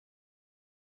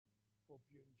Hope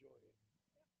you enjoy it.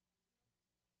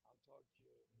 I'll talk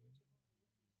to you.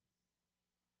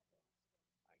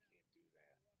 I can't do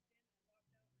that.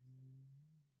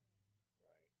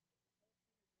 Right. Yeah.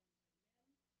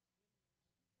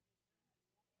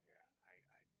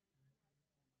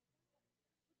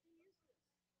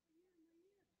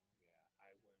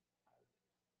 Yeah.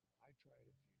 I tried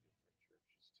a few different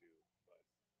churches too, but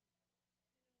um,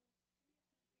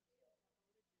 right.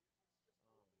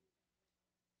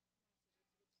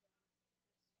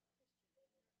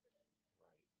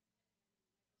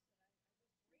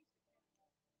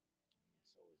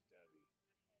 So is Debbie.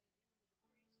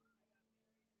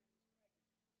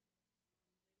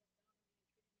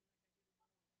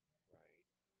 Right.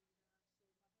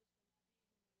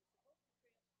 Right.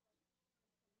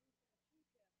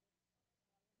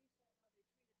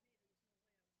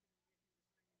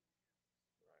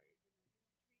 Right.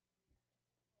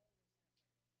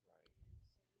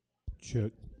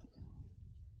 Check.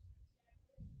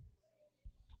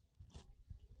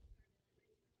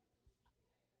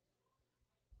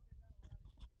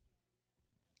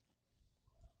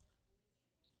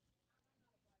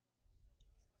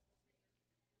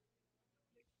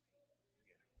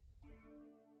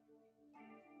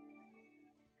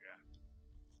 Yeah.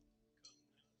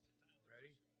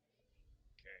 Ready?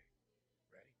 Okay.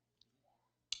 Ready?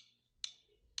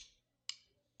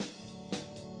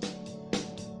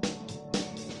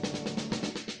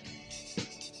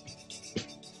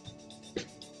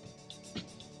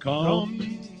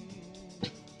 Come,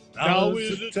 now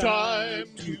is the time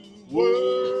to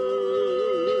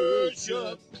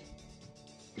worship.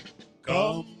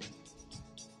 Come,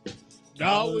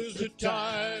 now is the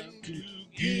time to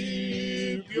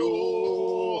give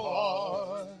your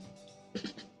heart.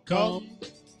 Come,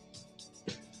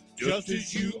 just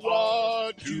as you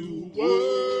are to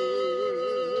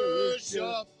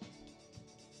worship.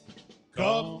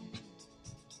 Come,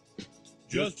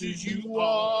 just as you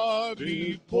are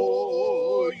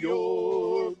before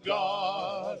your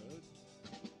God.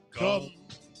 Come,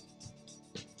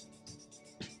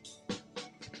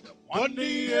 one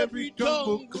day every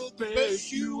tongue will confess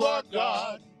you are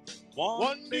God.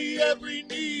 One day every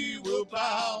knee will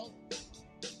bow.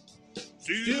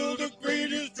 Still the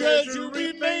greatest treasure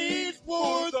remains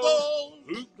for those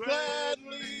who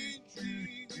gladly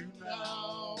treat you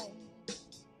now.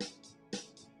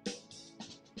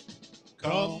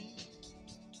 Come,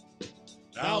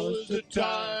 now is the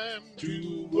time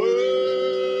to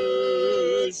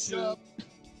worship.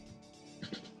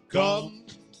 Come,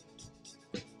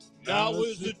 now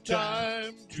is the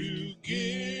time to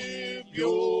give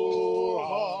your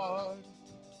heart.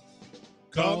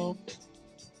 Come,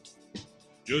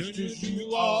 just as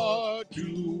you are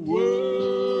to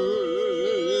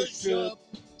worship.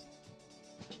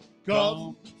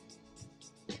 Come,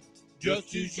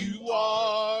 just as you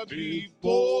are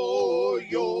before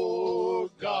your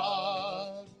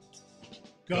God.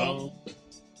 Come,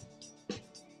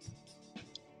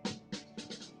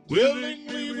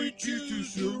 willingly we choose to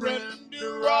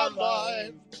surrender our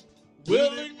lives.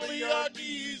 Willingly our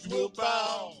knees will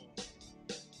bow.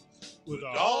 With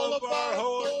all of our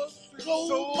hearts,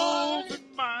 souls,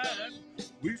 and mind,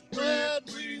 we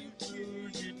gladly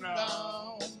choose you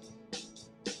now.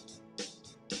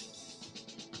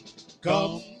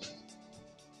 Come,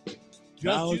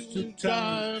 now is the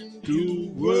time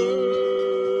to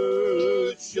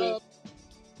worship.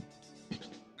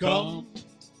 Come,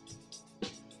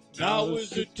 now is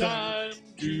the time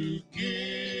to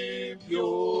give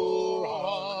your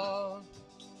heart.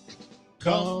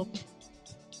 Come,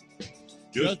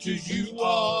 just as you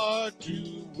are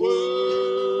to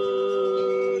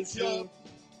worship.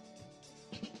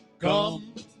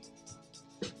 Come,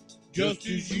 just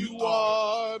as you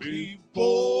are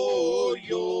before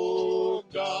your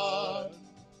God.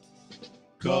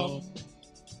 Come,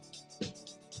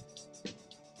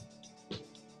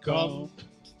 come,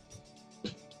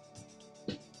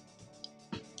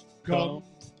 come,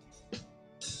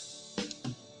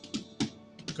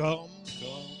 come,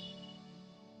 come.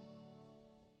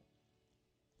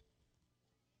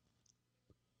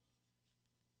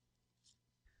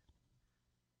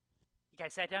 You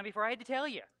guys sat down before I had to tell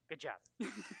you. Good job.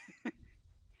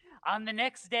 On the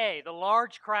next day, the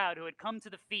large crowd who had come to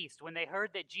the feast when they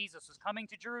heard that Jesus was coming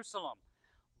to Jerusalem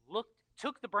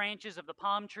took the branches of the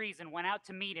palm trees and went out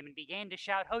to meet him and began to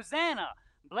shout, Hosanna!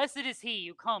 Blessed is he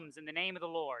who comes in the name of the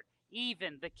Lord,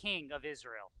 even the King of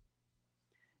Israel.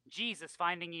 Jesus,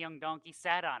 finding a young donkey,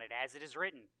 sat on it, as it is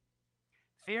written,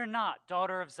 Fear not,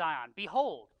 daughter of Zion.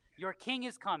 Behold, your king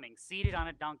is coming, seated on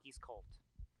a donkey's colt.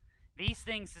 These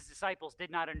things his disciples did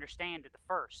not understand at the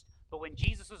first, But when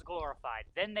Jesus was glorified,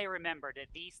 then they remembered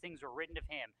that these things were written of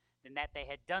him, and that they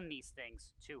had done these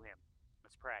things to him.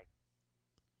 Let's pray.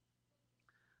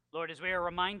 Lord, as we are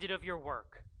reminded of your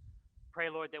work, pray,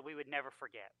 Lord, that we would never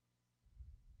forget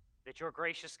that your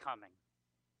gracious coming,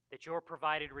 that your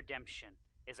provided redemption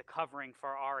is a covering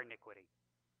for our iniquity,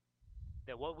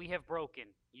 that what we have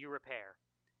broken, you repair,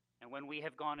 and when we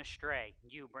have gone astray,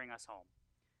 you bring us home.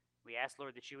 We ask,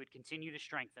 Lord, that you would continue to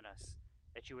strengthen us,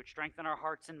 that you would strengthen our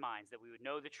hearts and minds, that we would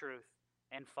know the truth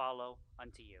and follow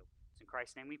unto you. It's in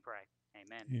Christ's name we pray.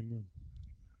 Amen. Amen.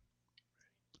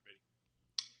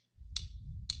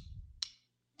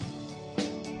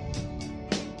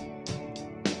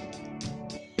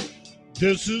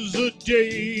 This is a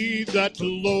day that the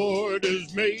Lord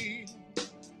has made.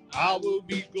 I will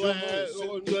be glad,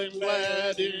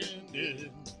 glad in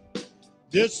it.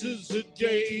 This is the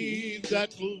day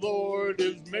that the Lord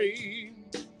has made.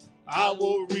 I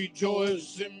will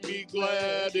rejoice and be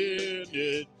glad in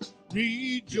it.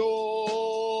 Rejoice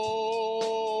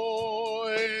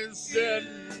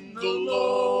in the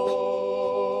Lord.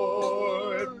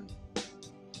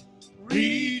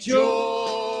 Rejoice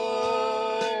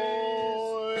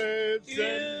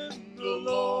in the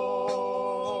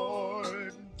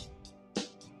Lord.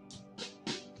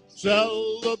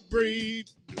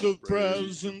 Celebrate the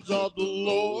presence of the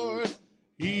Lord.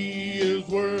 He is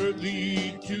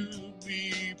worthy to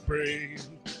be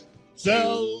praised.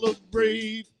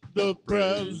 Celebrate the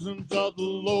presence of the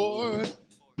Lord.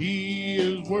 He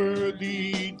is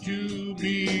worthy to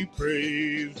be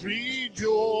praised. Rejoice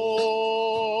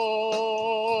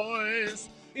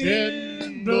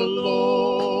in the Lord.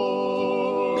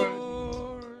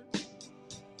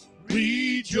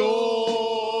 Rejoice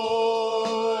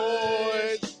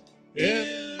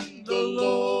in the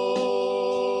Lord.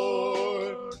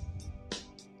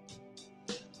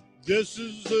 This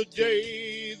is the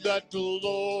day that the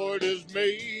Lord has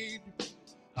made.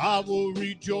 I will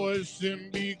rejoice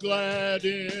and be glad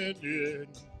in it.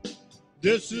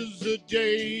 This is the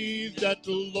day that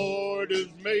the Lord has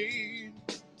made.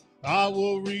 I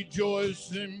will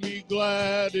rejoice and be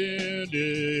glad in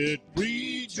it.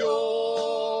 Rejoice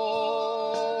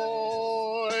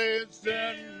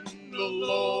in the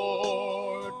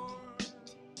Lord.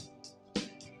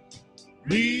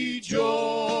 Rejoice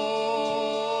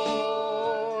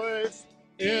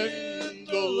in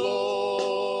the Lord.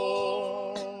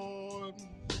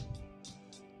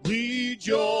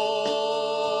 Rejoice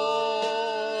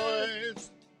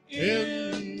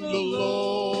in the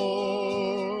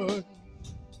Lord.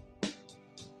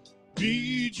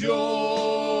 Rejoice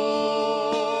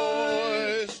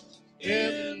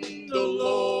in the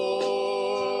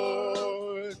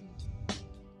Lord.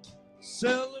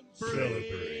 Celebrate.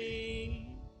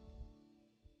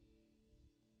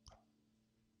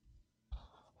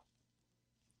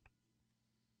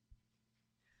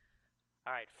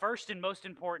 All right, first and most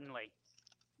importantly,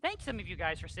 thanks some of you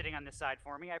guys for sitting on this side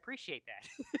for me. I appreciate that.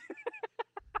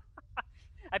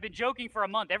 I've been joking for a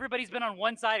month. Everybody's been on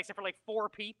one side except for like 4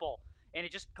 people, and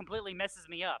it just completely messes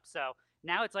me up. So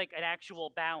now it's like an actual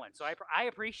balance. So I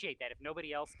appreciate that. If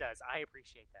nobody else does, I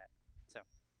appreciate that. So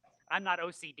I'm not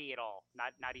OCD at all,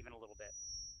 not even a little bit.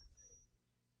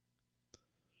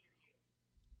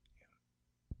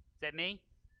 Is that me?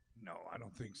 No, I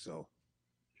don't think so.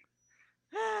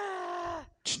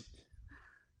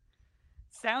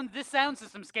 This sound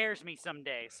system scares me some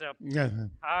days. So Yeah.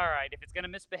 all right, if it's gonna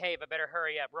misbehave, I better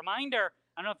hurry up. Reminder: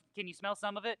 I don't know if can you smell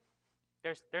some of it?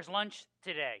 There's lunch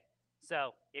today.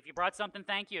 So if you brought something,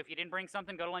 thank you. If you didn't bring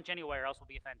something, go to lunch anyway, or else we'll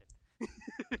be offended.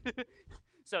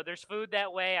 So there's food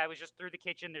that way. I was just through the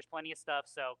kitchen. There's plenty of stuff.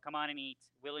 So come on and eat.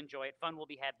 We'll enjoy it. Fun will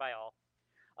be had by all.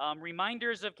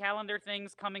 Reminders of calendar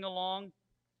things coming along.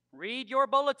 Read your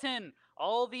bulletin.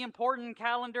 All the important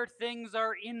calendar things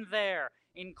are in there,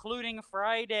 including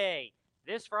Friday.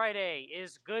 This Friday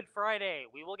is Good Friday.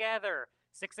 We will gather.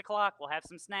 6 o'clock, we'll have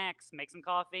some snacks, make some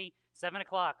coffee. 7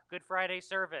 o'clock, Good Friday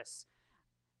service.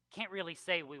 Can't really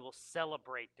say we will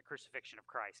celebrate the crucifixion of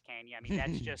Christ, can you? I mean,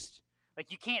 that's just,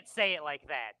 like, you can't say it like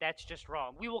that. That's just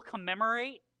wrong. We will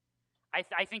commemorate. I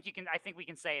think we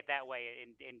can say it that way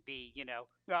and be,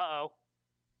 uh-oh,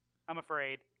 I'm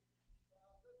afraid.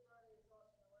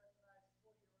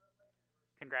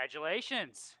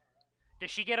 Congratulations.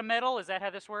 Does she get a medal? Is that how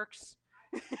this works?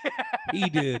 He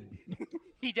did.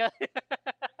 He does.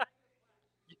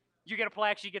 You get a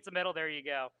plaque, she gets a medal. There you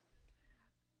go.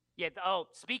 Yeah.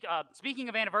 Speaking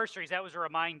of anniversaries, that was a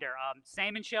reminder.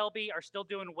 Sam and Shelby are still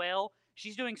doing well.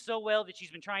 She's doing so well that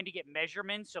she's been trying to get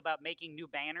measurements about making new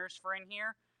banners for in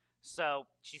here. So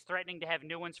she's threatening to have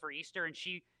new ones for Easter, and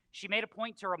she She made a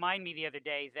point to remind me the other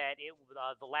day that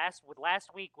last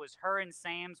week was her and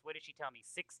Sam's, what did she tell me,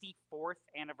 64th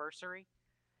anniversary?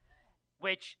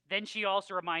 Which then she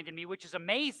also reminded me, which is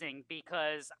amazing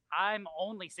because I'm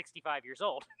only 65 years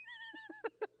old.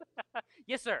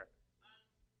 Yes, sir.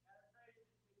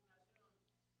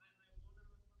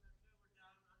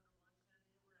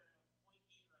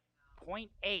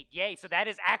 0.8. Yay. So that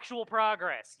is actual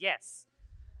progress. Yes.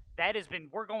 That has been,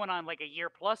 we're going on like a year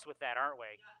plus with that, aren't we?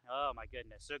 Oh, my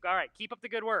goodness. So, all right. Keep up the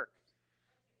good work.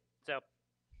 So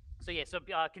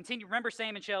continue. Remember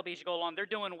Sam and Shelby as you go along. They're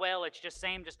doing well. It's just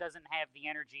Sam just doesn't have the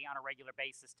energy on a regular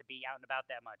basis to be out and about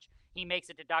that much. He makes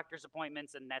it to doctor's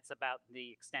appointments, and that's about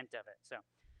the extent of it. So,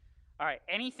 all right.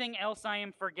 Anything else I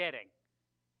am forgetting?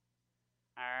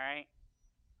 All right.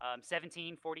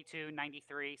 17, 42,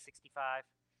 93, 65.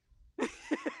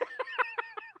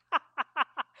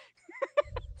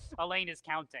 Elaine is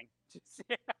counting.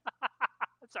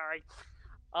 Sorry.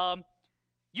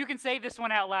 You can say this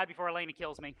one out loud before Elena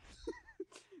kills me.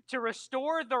 To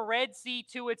restore the Red Sea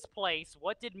to its place,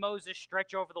 what did Moses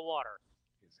stretch over the water?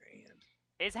 His hand.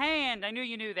 His hand. I knew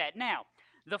you knew that. Now,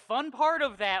 the fun part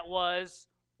of that was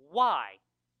why?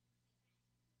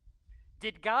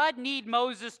 Did God need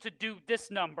Moses to do this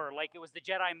number like it was the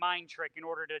Jedi mind trick in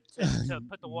order to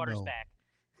put the waters No. back?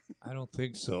 I don't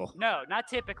think so. No, not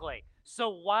typically. So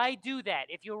why do that?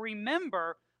 If you'll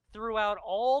remember, throughout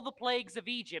all the plagues of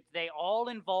Egypt, they all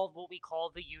involve what we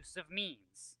call the use of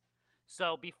means.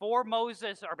 So before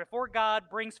God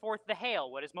brings forth the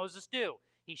hail, what does Moses do?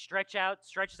 He stretches out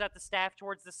the staff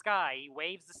towards the sky. He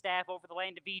waves the staff over the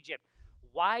land of Egypt.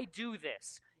 Why do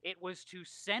this? It was to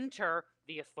center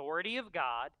the authority of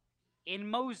God in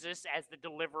Moses as the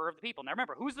deliverer of the people. Now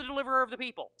remember, who's the deliverer of the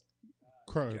people?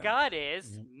 Christ. God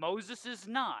is. Yeah. Moses is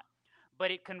not.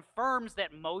 But it confirms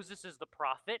that Moses is the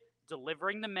prophet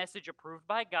delivering the message approved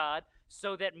by God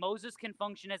so that Moses can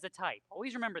function as a type.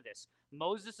 Always remember this.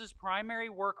 Moses' primary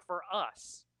work for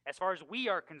us, as far as we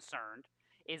are concerned,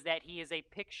 is that he is a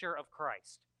picture of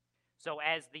Christ. So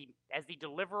as the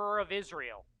deliverer of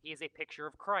Israel, he is a picture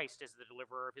of Christ as the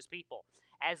deliverer of his people.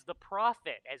 As the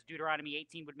prophet, as Deuteronomy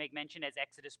 18 would make mention, as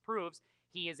Exodus proves,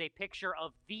 he is a picture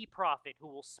of the prophet who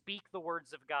will speak the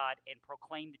words of God and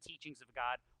proclaim the teachings of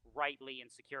God rightly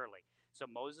and securely. So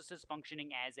Moses is functioning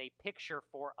as a picture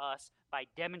for us by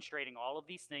demonstrating all of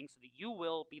these things so that you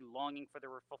will be longing for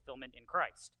their fulfillment in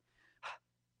Christ.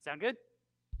 Sound good?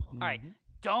 All right.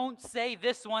 Don't say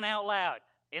this one out loud.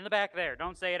 In the back there.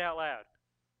 Don't say it out loud.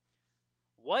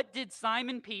 What did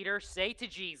Simon Peter say to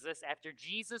Jesus after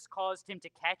Jesus caused him to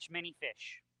catch many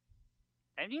fish?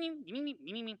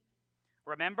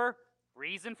 Remember,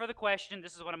 reason for the question.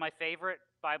 This is one of my favorite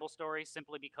Bible stories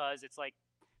simply because it's like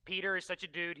Peter is such a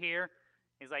dude here.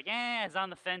 He's like, he's on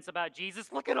the fence about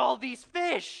Jesus. Look at all these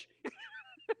fish.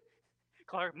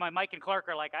 Mike and Clark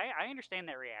are like, I understand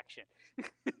that reaction.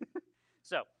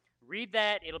 So, read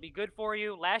that. It'll be good for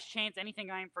you. Last chance,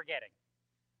 anything I am forgetting.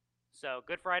 So,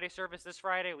 Good Friday service this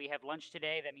Friday. We have lunch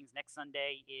today. That means next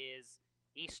Sunday is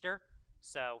Easter.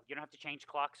 So, you don't have to change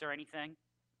clocks or anything.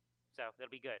 So,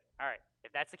 that'll be good. All right.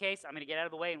 If that's the case, I'm going to get out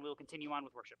of the way and we'll continue on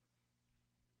with worship.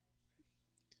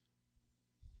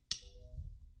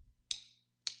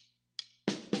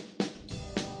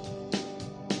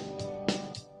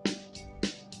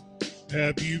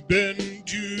 Have you been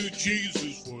to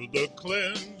Jesus for the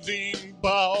cleansing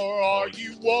power? Are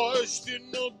you washed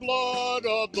in the blood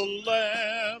of the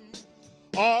Lamb?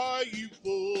 Are you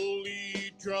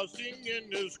fully trusting in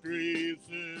His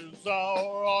grace's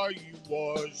hour? Are you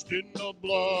washed in the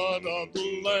blood of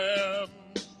the Lamb?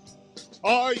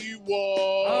 Are you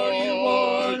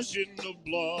washed in the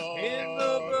blood?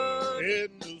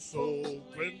 In the soul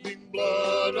cleansing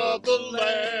blood of the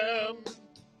Lamb?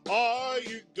 Are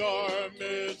your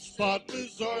garments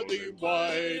spotless? Are they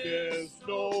white as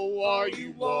snow? Are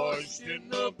you washed in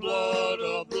the blood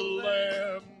of the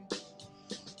Lamb?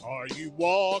 Are you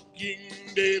walking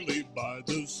daily by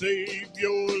the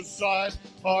Savior's side?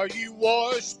 Are you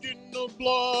washed in the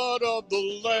blood of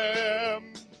the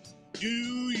Lamb? Do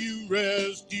you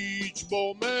rest each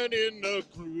moment in the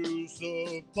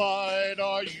crucified?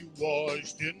 Are you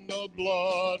washed in the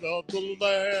blood of the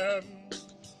Lamb?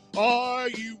 Are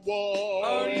you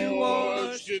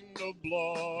washed in the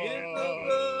blood?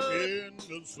 In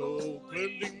the soul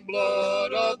cleansing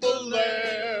blood of the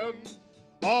Lamb?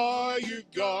 Are your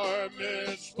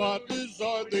garments spotless?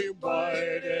 Are they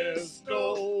white as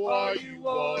snow? Are you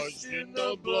washed in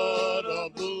the blood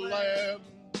of the Lamb?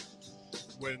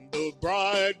 When the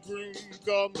bridegroom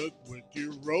cometh, with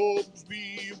your robes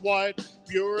be white,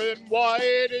 pure and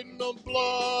white in the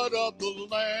blood of the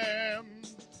Lamb.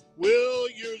 Will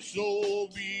your soul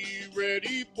be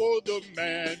ready for the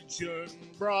mansion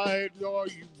bright? Are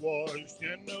you washed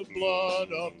in the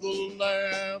blood of the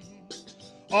Lamb?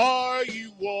 Are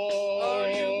you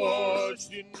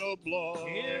washed in the blood?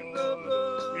 In the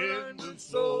blood, in the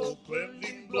soul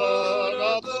cleansing blood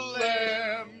of the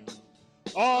Lamb?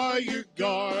 Are your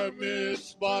garments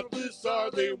spotless? Are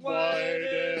they white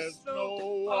as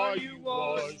snow? Are you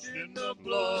washed in the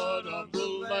blood of the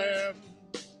Lamb?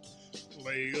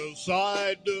 Lay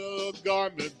aside the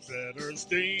garments that are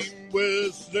stained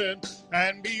with sin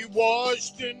and be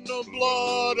washed in the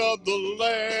blood of the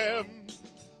Lamb.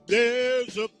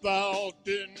 There's a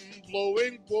fountain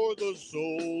flowing for the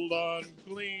soul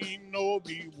unclean. Oh,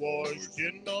 be washed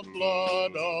in the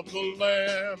blood of the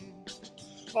Lamb.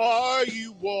 Are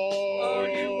you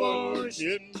washed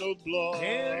in the blood?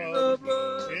 in the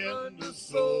blood, In the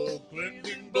soul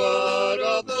cleansing blood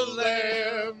of the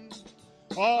Lamb.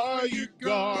 Are your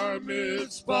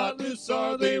garments spotless?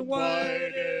 Are they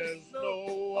white as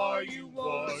snow? Are you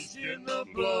washed in the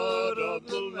blood of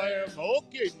the Lamb?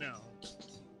 Okay, now.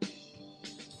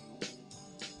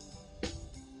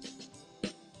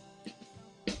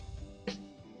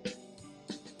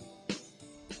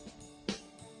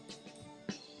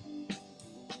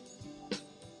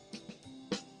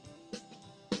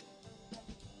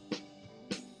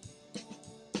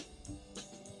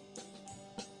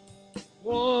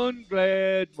 One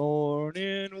glad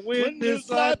morning when this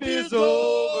life is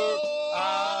over,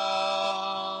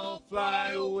 I'll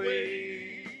fly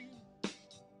away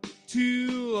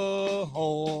to a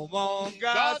home on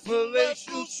God's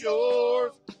celestial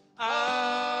shores.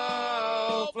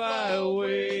 I'll fly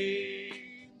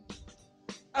away.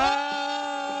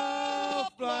 I'll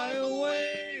fly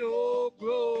away, oh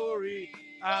glory.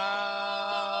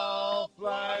 I'll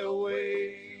fly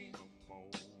away.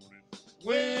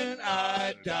 When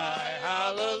I die,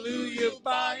 hallelujah,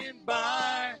 by and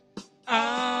by,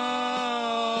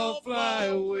 I'll fly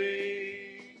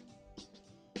away.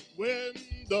 When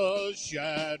the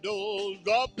shadows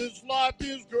of this life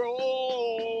is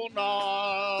grown,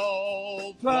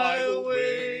 I'll fly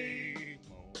away.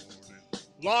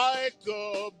 Like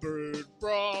a bird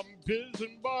from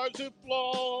prison bars have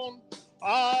flown,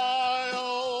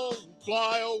 I'll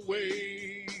fly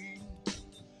away.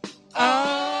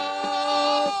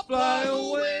 I'll fly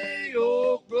away,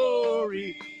 oh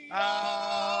glory,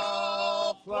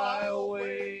 I'll fly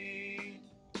away.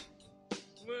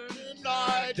 When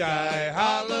I die,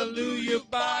 hallelujah,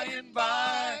 by and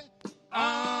by,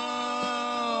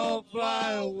 I'll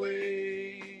fly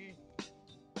away.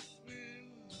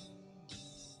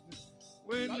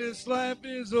 When this life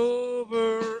is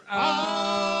over,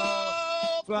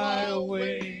 I'll fly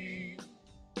away.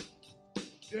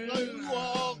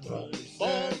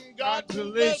 On God's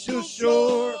celestial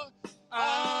shore,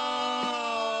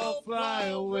 I'll fly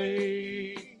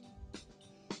away.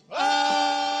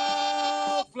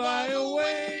 I'll fly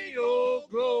away, oh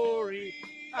glory,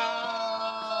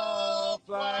 I'll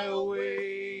fly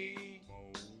away.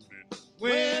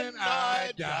 When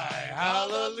I die,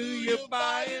 hallelujah,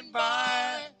 by and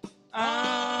by,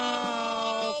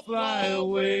 I'll fly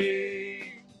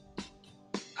away.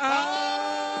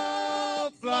 I'll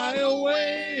fly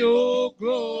away, oh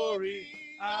glory,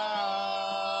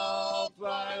 I'll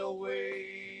fly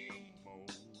away.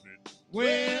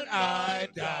 When I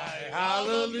die,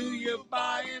 hallelujah,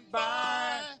 by and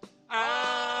by,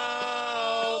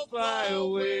 I'll fly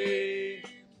away.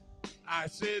 I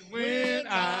said, when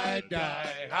I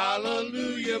die,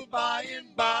 hallelujah, by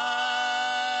and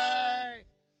by,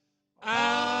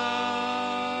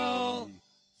 I'll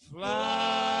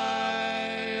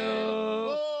fly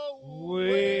away.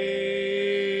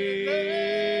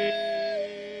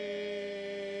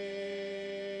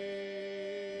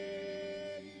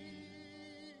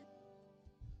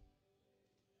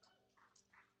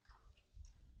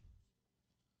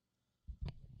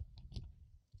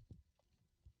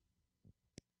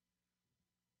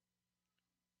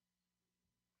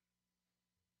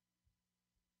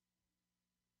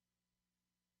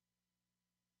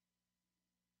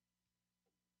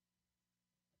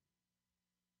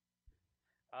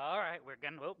 All right, we're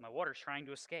gonna. Oh, my water's trying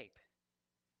to escape.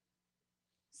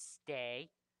 Stay.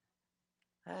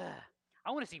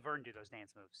 I want to see Vern do those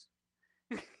dance moves.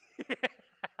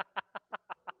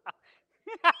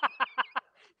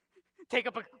 Take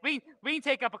up a we can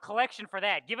take up a collection for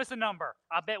that. Give us a number.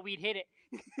 I bet we'd hit it.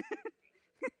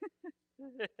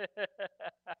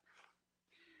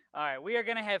 All right, we are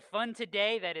going to have fun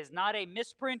today. That is not a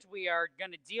misprint. We are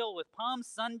going to deal with Palm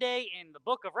Sunday in the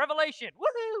book of Revelation.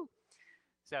 Woohoo!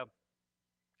 So,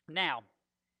 now,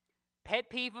 pet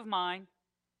peeve of mine,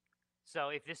 So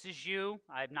if this is you,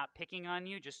 I'm not picking on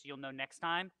you, just so you'll know next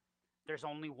time. There's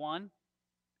only one.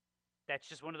 That's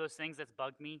just one of those things that's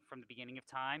bugged me from the beginning of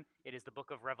time. It is the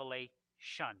book of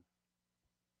Revelation.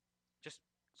 Just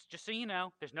so you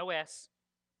know, there's no S.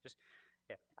 Just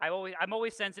yeah. I'm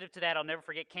always sensitive to that. I'll never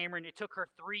forget Cameron. It took her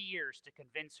 3 years to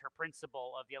convince her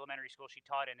principal of the elementary school she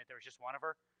taught in that there was just one of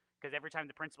her. Because every time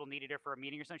the principal needed her for a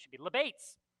meeting or something, she'd be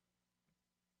LeBates.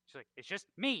 She's like, it's just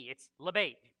me. It's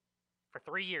LeBate. For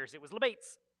 3 years, it was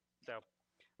LeBates. So,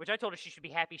 which I told her she should be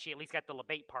happy she at least got the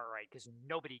LeBate part right, because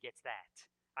nobody gets that.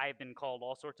 I have been called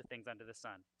all sorts of things under the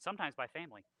sun, sometimes by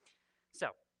family.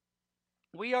 So,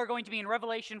 we are going to be in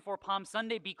Revelation for Palm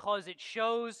Sunday because it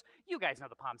shows, you guys know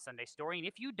the Palm Sunday story, and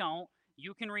if you don't,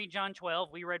 you can read John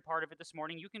 12. We read part of it this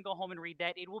morning. You can go home and read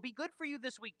that. It will be good for you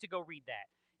this week to go read that.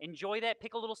 Enjoy that.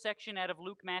 Pick a little section out of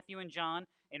Luke, Matthew, and John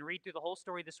and read through the whole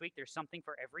story this week. There's something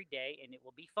for every day, and it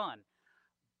will be fun.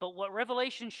 But what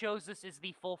Revelation shows us is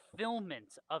the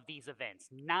fulfillment of these events,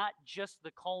 not just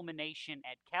the culmination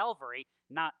at Calvary,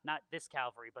 not this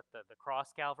Calvary, but the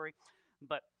cross Calvary,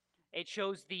 but it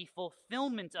shows the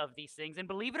fulfillment of these things. And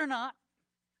believe it or not,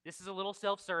 this is a little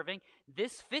self-serving.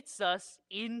 This fits us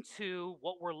into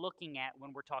what we're looking at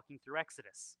when we're talking through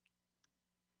Exodus.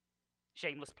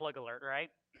 Shameless plug alert,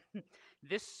 right?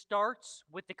 This starts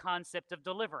with the concept of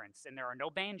deliverance, and there are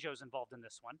no banjos involved in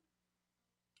this one.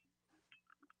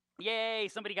 Yay,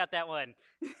 somebody got that one.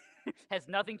 Has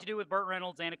nothing to do with Burt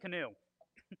Reynolds and a canoe.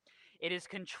 It is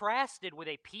contrasted with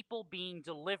a people being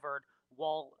delivered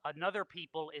while another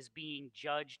people is being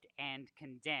judged and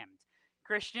condemned.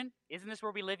 Christian, isn't this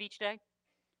where we live each day?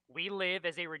 We live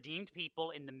as a redeemed people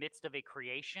in the midst of a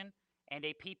creation and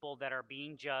a people that are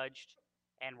being judged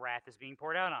and wrath is being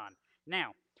poured out on.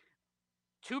 Now,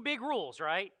 2 big rules,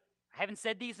 right? I haven't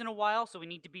said these in a while, so we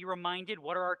need to be reminded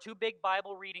what are our 2 big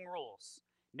Bible reading rules.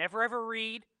 Never ever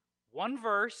read one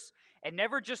verse and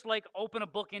never just like open a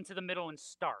book into the middle and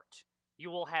start. You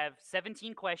will have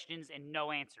 17 questions and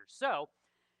no answers. So,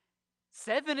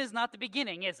 7 is not the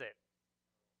beginning, is it?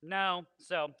 No.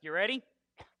 So, you ready?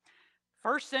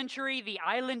 1st century, the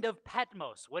island of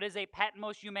Patmos. What is a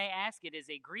Patmos, you may ask? It is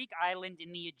a Greek island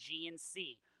in the Aegean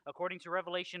Sea. According to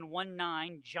Revelation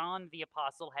 1:9, John the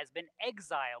Apostle has been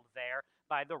exiled there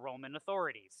by the Roman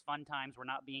authorities. Fun times were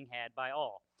not being had by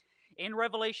all. In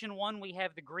Revelation 1, we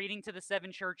have the greeting to the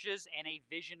 7 churches and a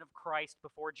vision of Christ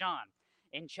before John.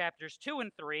 In chapters 2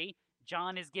 and 3,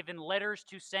 John is given letters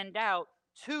to send out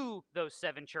to those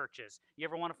 7 churches. You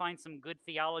ever want to find some good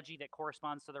theology that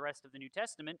corresponds to the rest of the New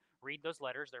Testament? Read those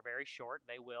letters. They're very short.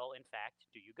 They will, in fact,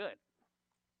 do you good.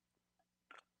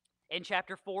 In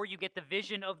chapter 4, you get the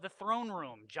vision of the throne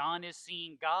room. John is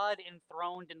seeing God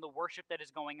enthroned in the worship that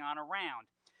is going on around.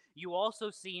 You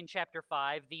also see in chapter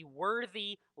 5 the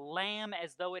worthy lamb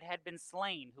as though it had been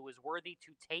slain, who is worthy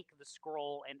to take the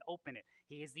scroll and open it.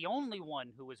 He is the only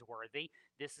one who is worthy.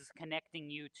 This is connecting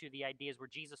you to the ideas where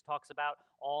Jesus talks about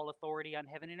all authority on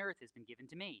heaven and earth has been given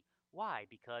to me. Why?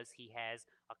 Because he has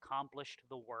accomplished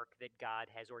the work that God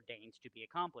has ordained to be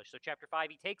accomplished. So chapter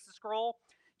 5, he takes the scroll.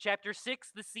 Chapter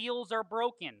 6, the seals are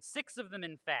broken. 6 of them,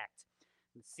 in fact.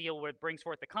 The seal brings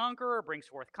forth the conqueror, brings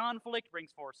forth conflict,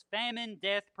 brings forth famine,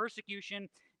 death, persecution.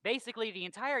 Basically, the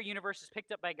entire universe is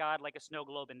picked up by God like a snow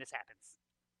globe, and this happens.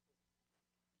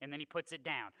 And then he puts it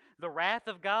down. The wrath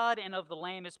of God and of the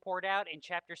Lamb is poured out, and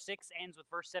chapter 6 ends with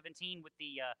verse 17 with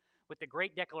the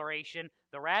great declaration,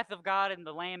 the wrath of God and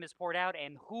the Lamb is poured out,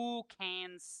 and who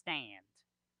can stand?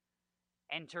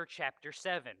 Enter chapter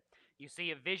 7. You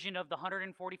see a vision of the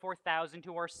 144,000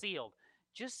 who are sealed.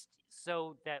 Just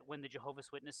so that when the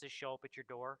Jehovah's Witnesses show up at your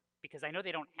door, because I know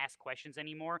they don't ask questions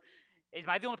anymore. Am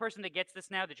I the only person that gets this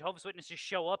now? The Jehovah's Witnesses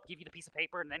show up, give you the piece of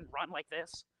paper, and then run like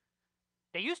this?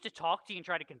 They used to talk to you and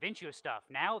try to convince you of stuff.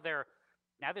 Now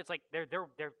it's like they're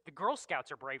the Girl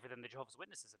Scouts are braver than the Jehovah's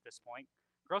Witnesses at this point.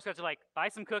 Girl Scouts are like, buy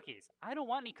some cookies. I don't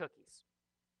want any cookies.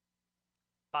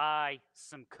 Buy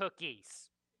some cookies.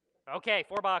 Okay,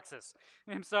 4 boxes.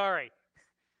 I'm sorry.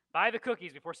 Buy the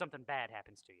cookies before something bad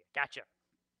happens to you. Gotcha.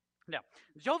 No,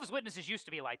 Jehovah's Witnesses used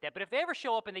to be like that, but if they ever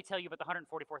show up and they tell you about the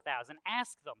 144,000,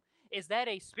 ask them, is that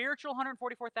a spiritual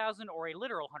 144,000 or a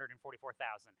literal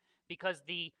 144,000? Because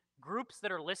the groups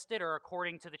that are listed are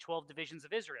according to the 12 divisions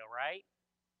of Israel, right?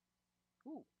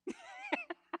 Ooh.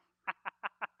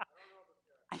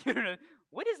 I don't know.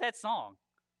 What is that song?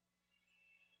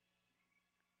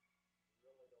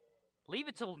 Leave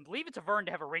it to Vern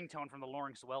to have a ringtone from the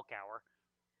Lawrence Welk Hour.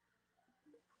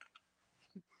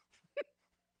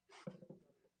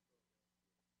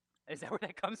 Is that where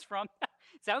that comes from?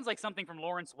 Sounds like something from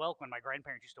Lawrence Welk when my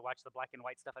grandparents used to watch the black and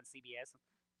white stuff on CBS.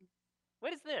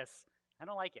 What is this? I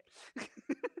don't like it.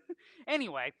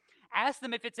 Anyway, ask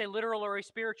them if it's a literal or a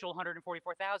spiritual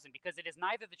 144,000, because it is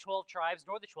neither the 12 tribes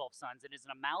nor the 12 sons. It is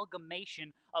an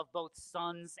amalgamation of both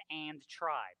sons and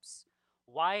tribes.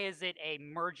 Why is it a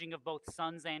merging of both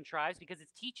sons and tribes? Because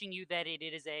it's teaching you that it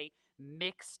is a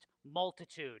mixed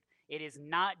multitude. It is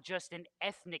not just an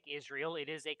ethnic Israel, it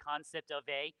is a concept of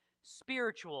a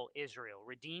spiritual Israel,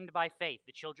 redeemed by faith.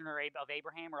 The children of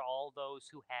Abraham are all those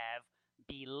who have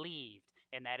believed,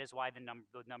 and that is why the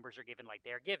numbers are given like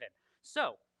they're given.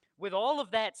 So, with all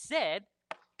of that said,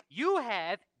 you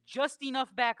have just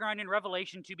enough background in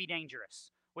Revelation to be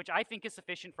dangerous, which I think is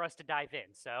sufficient for us to dive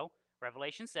in. So,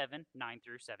 Revelation 7, 9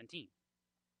 through 17.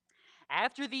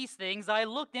 After these things I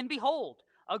looked, and behold,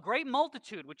 a great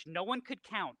multitude which no one could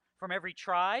count, from every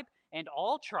tribe and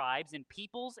all tribes and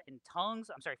peoples and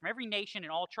tongues, from every nation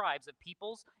and all tribes of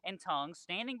peoples and tongues,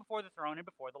 standing before the throne and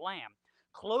before the Lamb.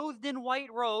 Clothed in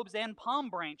white robes, and palm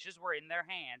branches were in their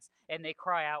hands, and they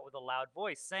cry out with a loud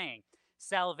voice, saying,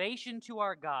 Salvation to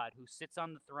our God who sits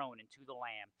on the throne and to the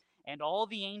Lamb. And all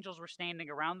the angels were standing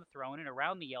around the throne and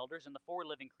around the elders and the four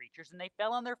living creatures, and they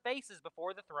fell on their faces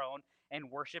before the throne and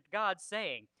worshipped God,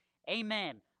 saying,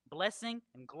 Amen. Blessing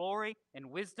and glory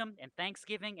and wisdom and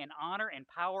thanksgiving and honor and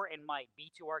power and might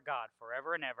be to our God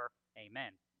forever and ever.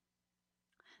 Amen.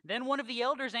 Then one of the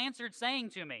elders answered, saying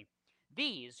to me,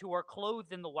 These who are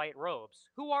clothed in the white robes,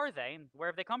 who are they, and where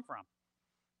have they come from?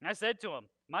 And I said to him,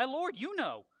 My Lord, you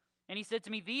know. And he said to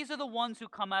me, These are the ones who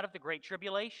come out of the great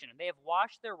tribulation, and they have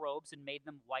washed their robes and made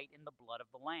them white in the blood of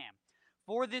the Lamb.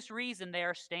 For this reason they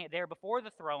are before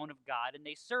the throne of God, and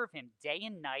they serve him day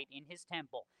and night in his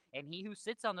temple. And he who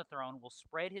sits on the throne will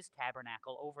spread his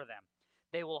tabernacle over them.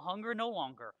 They will hunger no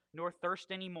longer, nor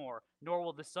thirst any more, nor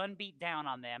will the sun beat down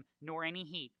on them, nor any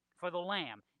heat. For the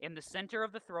Lamb in the center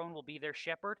of the throne will be their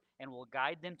shepherd, and will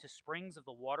guide them to springs of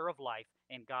the water of life,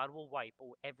 and God will wipe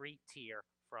every tear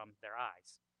from their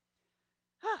eyes.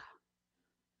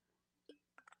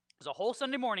 There's a whole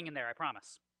Sunday morning in there, I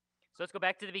promise. So let's go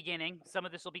back to the beginning. Some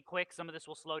of this will be quick, some of this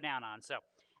will slow down on. So,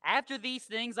 after these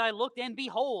things I looked, and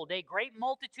behold, a great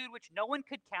multitude which no one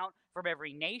could count, from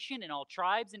every nation and all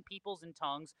tribes and peoples and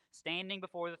tongues, standing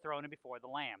before the throne and before the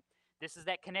Lamb. This is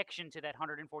that connection to that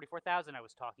 144,000 I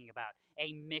was talking about,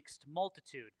 a mixed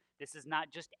multitude. This is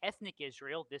not just ethnic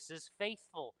Israel, this is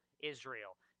faithful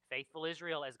Israel. Faithful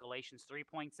Israel, as Galatians 3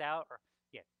 points out,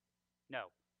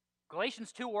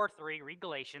 Galatians 2 or 3, read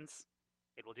Galatians.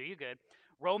 It will do you good.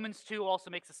 Romans 2 also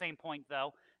makes the same point,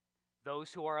 though.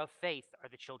 Those who are of faith are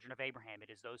the children of Abraham.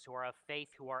 It is those who are of faith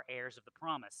who are heirs of the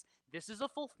promise. This is a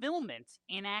fulfillment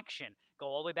in action. Go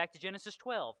all the way back to Genesis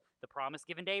 12, the promise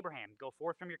given to Abraham. Go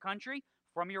forth from your country,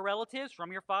 from your relatives,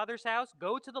 from your father's house.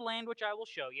 Go to the land which I will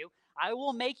show you. I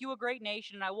will make you a great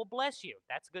nation, and I will bless you.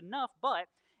 That's good enough,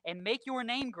 and make your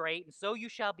name great, and so you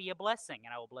shall be a blessing.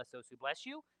 And I will bless those who bless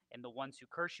you, and the ones who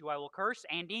curse you I will curse,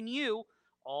 and in you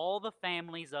all the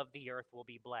families of the earth will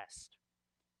be blessed.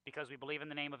 Because we believe in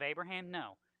the name of Abraham?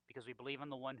 No. Because we believe in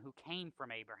the one who came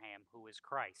from Abraham, who is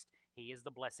Christ. He is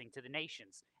the blessing to the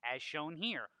nations. As shown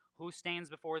here, who stands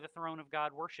before the throne of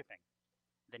God worshiping?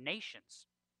 The nations.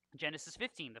 Genesis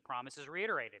 15, the promise is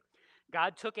reiterated.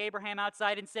 God took Abraham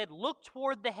outside and said, Look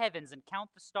toward the heavens and count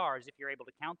the stars, if you're able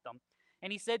to count them.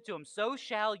 And he said to him, So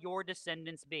shall your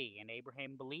descendants be. And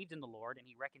Abraham believed in the Lord, and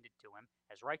he reckoned it to him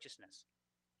as righteousness.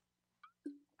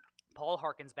 Paul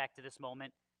harkens back to this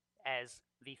moment as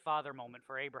the father moment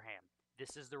for Abraham.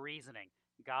 This is the reasoning.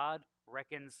 God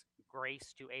reckons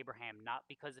grace to Abraham, not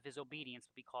because of his obedience,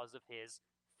 but because of his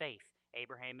faith.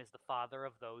 Abraham is the father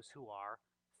of those who are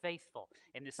faithful.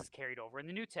 And this is carried over in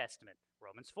the New Testament.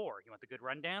 Romans 4. You want the good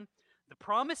rundown? The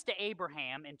promise to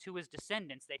Abraham and to his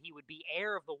descendants that he would be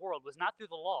heir of the world was not through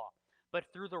the law, but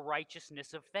through the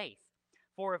righteousness of faith.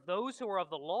 For if those who are of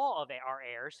the law are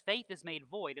heirs, faith is made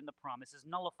void and the promise is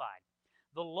nullified.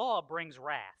 The law brings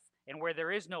wrath, and where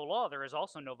there is no law, there is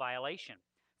also no violation.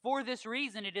 For this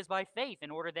reason, it is by faith,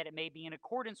 in order that it may be in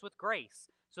accordance with grace,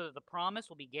 so that the promise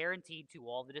will be guaranteed to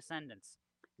all the descendants,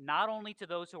 not only to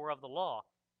those who are of the law,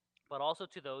 but also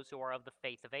to those who are of the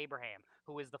faith of Abraham,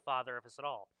 who is the father of us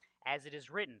all. As it is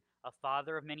written, A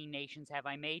father of many nations have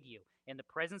I made you, in the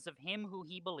presence of him who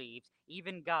he believed,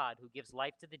 even God, who gives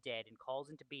life to the dead and calls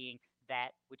into being that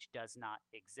which does not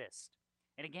exist.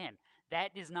 And again,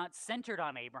 that is not centered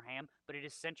on Abraham, but it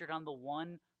is centered on the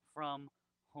one from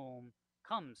whom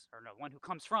comes, one who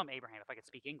comes from Abraham. If I could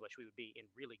speak English, we would be in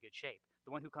really good shape.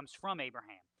 The one who comes from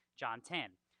Abraham. John 10,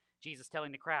 Jesus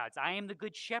telling the crowds, I am the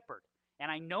good shepherd, and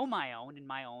I know my own, and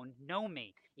my own know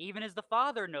me, even as the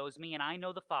Father knows me, and I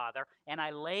know the Father, and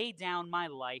I lay down my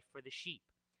life for the sheep.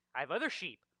 I have other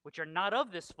sheep, which are not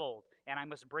of this fold, and I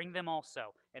must bring them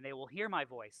also, and they will hear my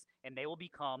voice, and they will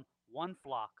become one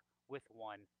flock with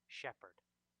one shepherd.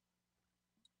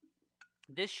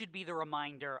 This should be the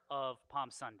reminder of Palm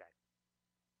Sunday.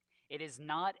 It is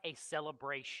not a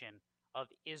celebration of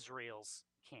Israel's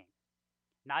king,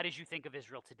 not as you think of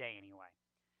Israel today anyway.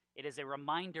 It is a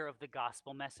reminder of the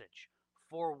gospel message.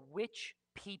 For which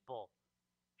people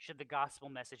should the gospel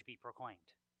message be proclaimed?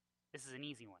 This is an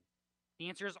easy one. The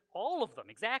answer is all of them,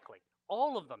 exactly.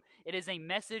 All of them. It is a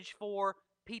message for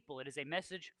people. It is a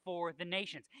message for the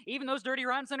nations. Even those dirty,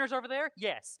 rotten sinners over there?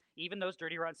 Yes, even those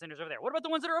dirty, rotten sinners over there. What about the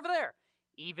ones that are over there?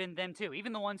 Even them too.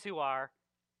 Even the ones who are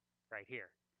right here.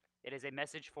 It is a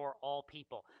message for all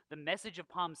people. The message of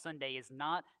Palm Sunday is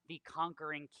not the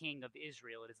conquering king of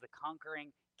Israel. It is the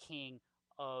conquering king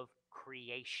of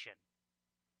creation.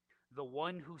 The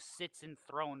one who sits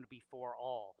enthroned before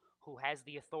all, who has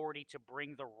the authority to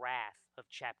bring the wrath of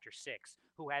chapter 6,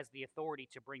 who has the authority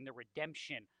to bring the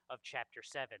redemption of chapter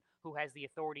 7, who has the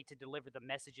authority to deliver the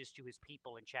messages to his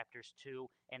people in chapters 2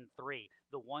 and 3,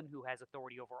 the one who has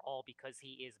authority over all because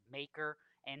he is maker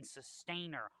and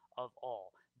sustainer of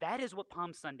all. That is what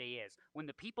Palm Sunday is. When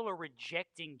the people are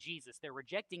rejecting Jesus, they're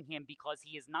rejecting him because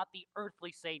he is not the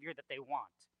earthly Savior that they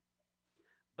want,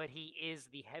 but he is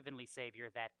the heavenly Savior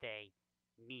that they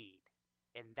need.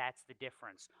 And that's the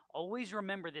difference. Always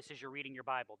remember this as you're reading your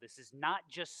Bible. This is not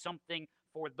just something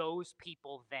for those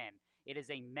people then. It is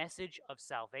a message of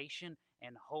salvation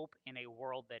and hope in a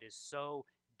world that is so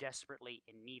desperately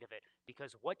in need of it.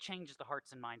 Because what changes the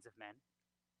hearts and minds of men?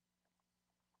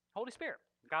 Holy Spirit.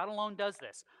 God alone does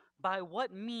this. By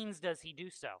what means does he do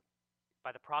so?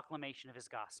 By the proclamation of his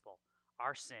gospel,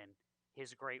 our sin,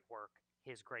 his great work,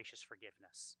 his gracious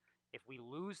forgiveness. If we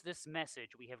lose this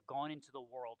message, we have gone into the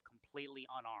world completely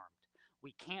unarmed.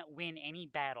 We can't win any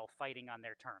battle fighting on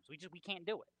their terms. We can't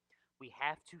do it. We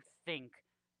have to think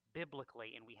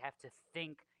biblically, and we have to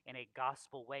think in a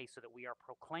gospel way so that we are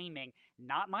proclaiming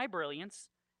not my brilliance,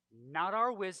 not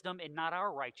our wisdom, and not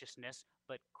our righteousness,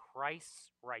 but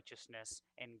Christ's righteousness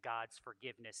and God's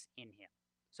forgiveness in him.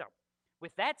 So,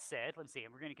 with that said, let's see,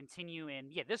 and we're going to continue in,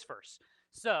 this verse.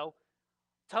 So,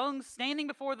 tongues standing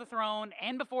before the throne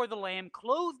and before the Lamb,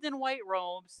 clothed in white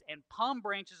robes, and palm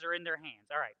branches are in their hands.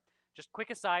 All right, just quick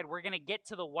aside, we're going to get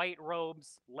to the white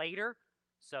robes later,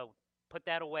 so put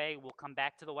that away. We'll come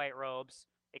back to the white robes.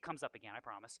 It comes up again, I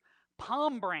promise.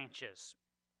 Palm branches.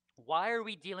 Why are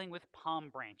we dealing with palm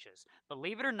branches?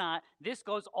 Believe it or not, this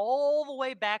goes all the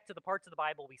way back to the parts of the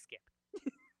Bible we skip.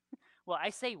 Well,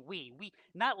 I say we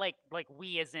not like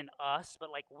we as in us, but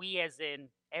like we as in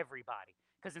everybody.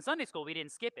 Because in Sunday school, we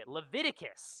didn't skip it.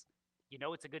 Leviticus. You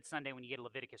know it's a good Sunday when you get a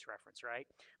Leviticus reference, right?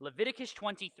 Leviticus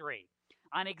 23.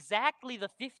 On exactly the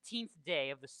 15th day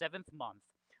of the 7th month,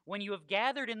 when you have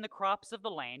gathered in the crops of the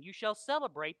land, you shall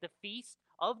celebrate the feast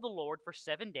of the Lord for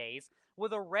 7 days,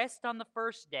 with a rest on the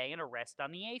first day and a rest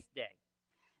on the 8th day.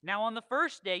 Now on the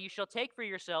first day you shall take for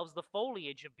yourselves the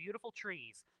foliage of beautiful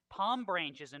trees, palm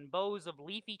branches and boughs of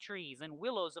leafy trees, and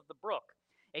willows of the brook,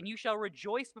 and you shall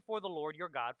rejoice before the Lord your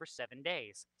God for 7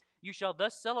 days. You shall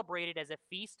thus celebrate it as a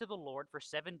feast to the Lord for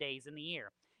 7 days in the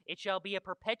year. It shall be a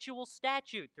perpetual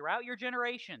statute throughout your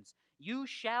generations. You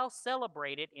shall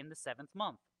celebrate it in the 7th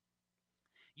month.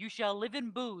 You shall live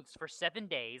in booths for 7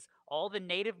 days. All the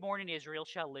native-born in Israel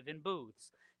shall live in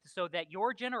booths, so that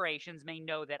your generations may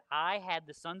know that I had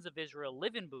the sons of Israel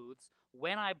live in booths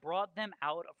when I brought them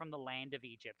out from the land of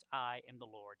Egypt. I am the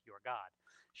Lord your God.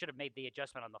 Should have made the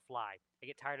adjustment on the fly. I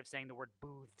get tired of saying the word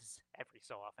booths every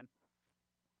so often.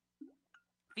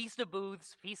 Feast of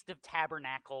Booths, Feast of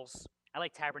Tabernacles. I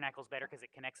like Tabernacles better because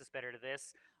it connects us better to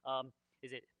this.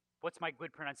 What's my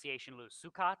good pronunciation, Lou?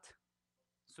 Sukkot?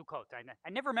 Sukkot. I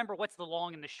never remember what's the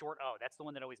long and the short O. That's the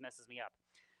one that always messes me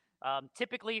up.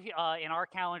 Typically, in our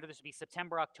calendar, this would be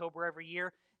September, October every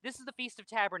year. This is the Feast of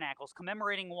Tabernacles,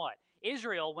 commemorating what?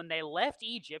 Israel, when they left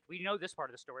Egypt, we know this part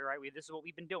of the story, right? This is what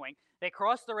we've been doing. They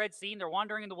crossed the Red Sea, and they're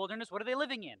wandering in the wilderness. What are they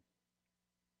living in?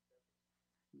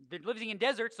 They're living in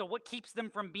deserts, so what keeps them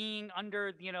from being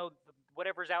under,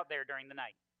 whatever's out there during the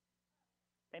night?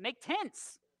 They make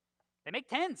tents.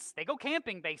 They go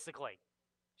camping, basically.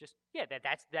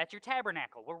 That's your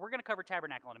tabernacle. We're going to cover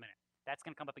tabernacle in a minute. That's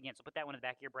going to come up again, so put that one in the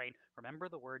back of your brain. Remember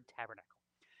the word tabernacle.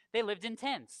 They lived in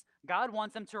tents. God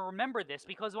wants them to remember this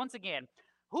because, once again,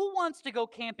 who wants to go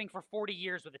camping for 40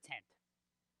 years with a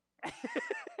tent?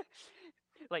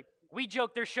 Like, we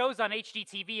joke, there's shows on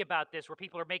HGTV about this where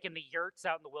people are making the yurts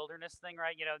out in the wilderness thing,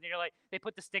 right? Like, they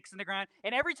put the sticks in the ground,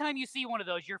 and every time you see one of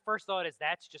those, your first thought is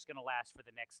that's just going to last for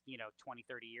the next, 20,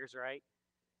 30 years, right?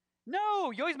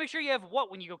 No, you always make sure you have what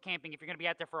when you go camping if you're going to be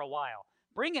out there for a while?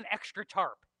 Bring an extra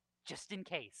tarp. just in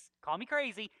case. Call me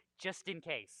crazy, just in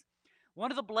case. One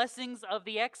of the blessings of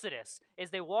the Exodus is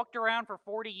they walked around for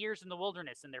 40 years in the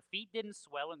wilderness and their feet didn't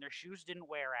swell and their shoes didn't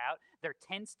wear out, their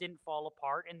tents didn't fall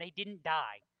apart, and they didn't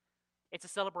die. It's a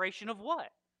celebration of what?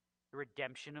 The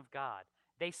redemption of God.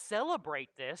 They celebrate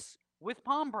this with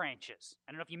palm branches.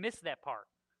 I don't know if you missed that part.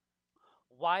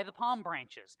 Why the palm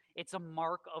branches? It's a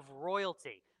mark of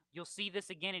royalty. You'll see this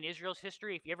again in Israel's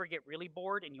history. If you ever get really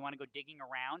bored and you want to go digging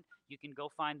around, you can go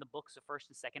find the books of 1st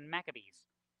and 2nd Maccabees.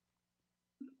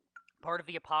 Part of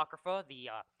the Apocrypha, the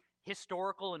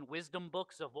historical and wisdom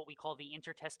books of what we call the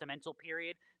intertestamental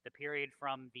period, the period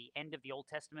from the end of the Old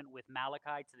Testament with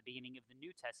Malachi to the beginning of the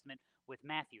New Testament with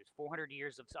Matthew. It's 400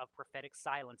 years of prophetic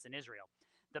silence in Israel.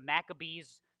 The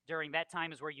Maccabees during that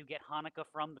time is where you get Hanukkah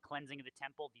from, the cleansing of the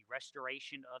temple, the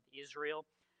restoration of Israel.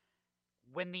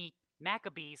 When the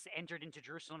Maccabees entered into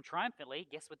Jerusalem triumphantly,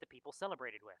 guess what the people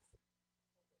celebrated with?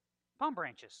 Palm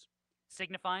branches.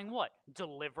 Signifying what?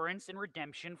 Deliverance and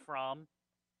redemption from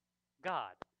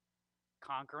God.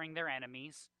 Conquering their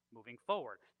enemies, moving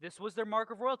forward. This was their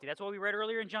mark of royalty. That's what we read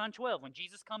earlier in John 12. When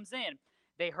Jesus comes in,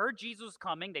 they heard Jesus was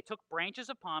coming. They took branches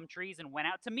of palm trees and went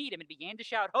out to meet him and began to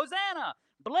shout, Hosanna!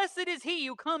 Blessed is he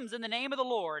who comes in the name of the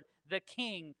Lord, the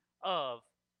King of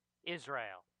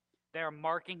Israel. They're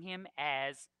marking him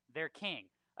as their king.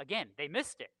 Again, they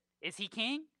missed it. Is he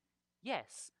king?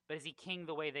 Yes. But is he king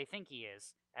the way they think he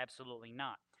is? Absolutely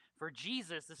not. For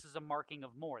Jesus, this is a marking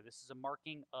of more. This is a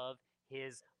marking of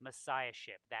his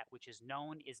messiahship. That which is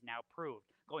known is now proved.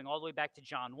 Going all the way back to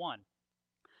John 1.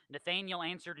 Nathanael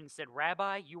answered and said,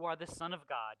 Rabbi, you are the Son of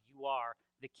God. You are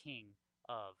the King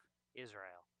of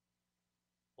Israel.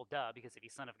 Well, duh, because if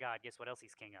he's Son of God, guess what else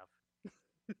he's king of?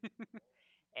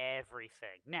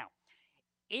 Everything. Now,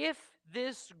 if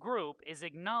this group is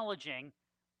acknowledging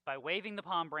by waving the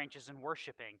palm branches and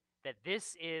worshiping that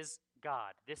this is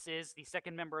God, this is the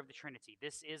second member of the Trinity,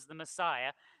 this is the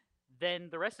Messiah, then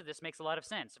the rest of this makes a lot of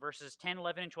sense. Verses 10,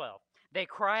 11, and 12. They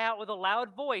cry out with a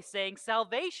loud voice, saying,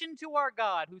 Salvation to our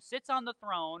God who sits on the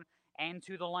throne and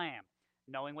to the Lamb.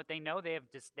 Knowing what they know, they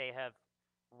have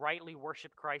rightly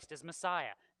worshiped Christ as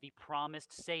Messiah, the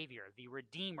promised Savior, the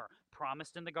Redeemer,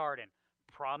 promised in the garden,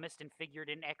 promised and figured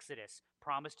in Exodus,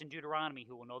 promised in Deuteronomy,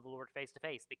 who will know the Lord face to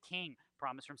face, the King,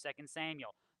 promised from 2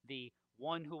 Samuel, the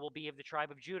one who will be of the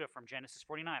tribe of Judah from Genesis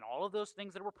 49. All of those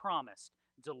things that were promised,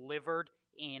 delivered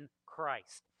in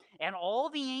Christ. And all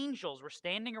the angels were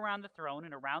standing around the throne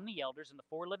and around the elders and the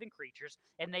 4 living creatures,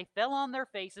 and they fell on their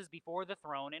faces before the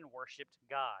throne and worshiped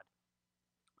God.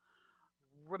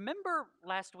 Remember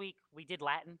last week we did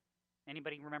Latin?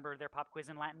 Anybody remember their pop quiz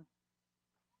in Latin?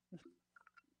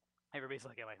 Everybody's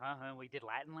looking like, huh? We did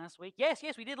Latin last week? Yes,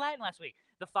 we did Latin last week.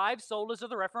 The 5 solas of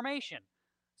the Reformation.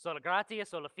 Sola gratia,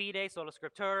 sola fide, sola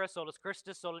scriptura, solus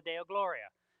Christus, sola Deo gloria.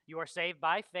 You are saved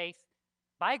by faith,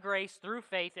 by grace, through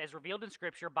faith, as revealed in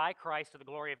Scripture, by Christ, to the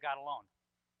glory of God alone.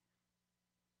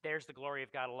 There's the glory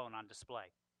of God alone on display.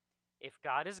 If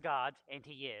God is God, and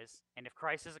he is, and if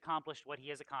Christ has accomplished what he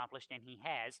has accomplished, and he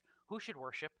has, who should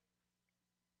worship?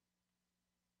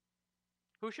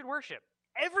 Who should worship?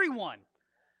 Everyone.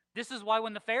 This is why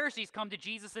when the Pharisees come to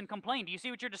Jesus and complain, do you see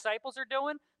what your disciples are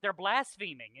doing? They're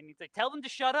blaspheming. And they tell them to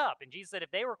shut up. And Jesus said if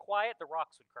they were quiet, the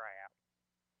rocks would cry out.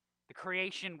 The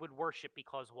creation would worship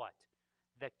because what?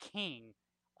 The King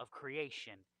of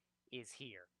creation is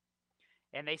here.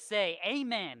 And they say,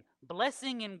 Amen.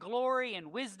 Blessing and glory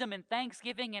and wisdom and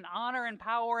thanksgiving and honor and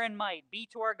power and might be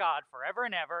to our God forever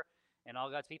and ever. And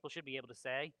all God's people should be able to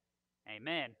say,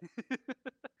 Amen.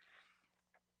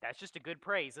 That's just a good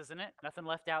praise, isn't it? Nothing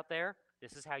left out there.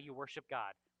 This is how you worship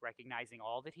God, recognizing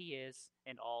all that he is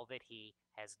and all that he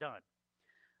has done.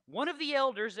 One of the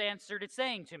elders answered it,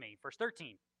 saying to me, verse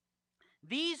 13,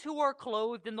 These who are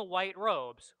clothed in the white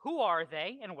robes, who are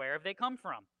they and where have they come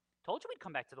from? Told you we'd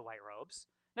come back to the white robes.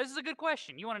 This is a good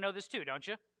question. You want to know this too, don't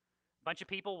you? A bunch of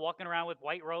people walking around with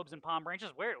white robes and palm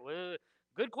branches. Where?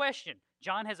 Good question.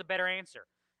 John has a better answer.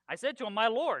 I said to him, My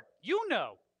Lord, you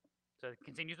know. So it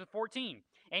continues with 14.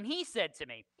 And he said to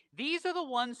me, These are the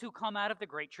ones who come out of the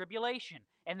great tribulation,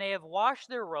 and they have washed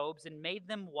their robes and made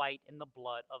them white in the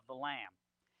blood of the Lamb.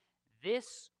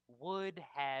 This would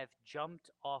have jumped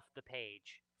off the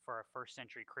page for a first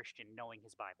century Christian knowing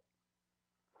his Bible.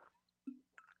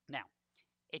 Now,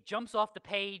 it jumps off the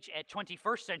page at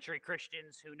 21st century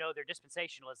Christians who know their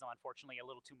dispensationalism, unfortunately, a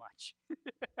little too much.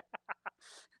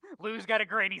 Lou's got a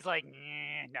grin. He's like,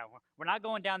 no, we're not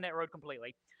going down that road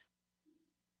completely.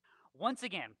 Once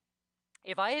again,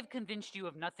 if I have convinced you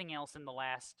of nothing else in the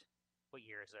last, what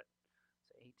year is it?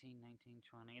 So 18, 19,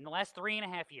 20, in the last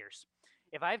 3.5 years.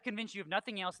 If I have convinced you of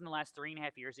nothing else in the last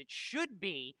 3.5 years, it should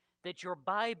be that your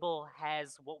Bible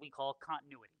has what we call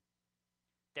continuity.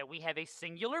 That we have a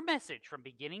singular message from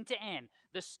beginning to end.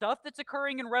 The stuff that's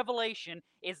occurring in Revelation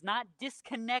is not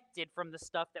disconnected from the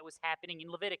stuff that was happening in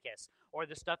Leviticus, or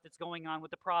the stuff that's going on with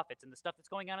the prophets, and the stuff that's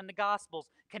going on in the Gospels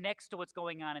connects to what's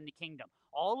going on in the kingdom.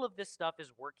 All of this stuff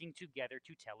is working together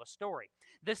to tell a story.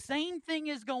 The same thing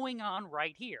is going on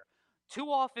right here. Too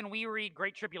often we read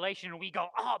Great Tribulation and we go,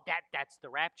 oh, that's the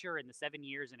rapture and the 7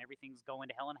 years and everything's going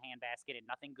to hell in a handbasket and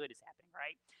nothing good is happening,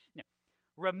 right? No.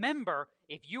 Remember,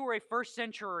 if you were a first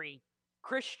century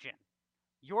Christian,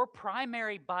 your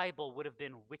primary Bible would have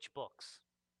been which books?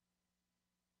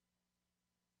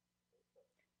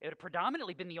 It would have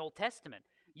predominantly been the Old Testament.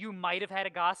 You might have had a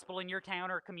gospel in your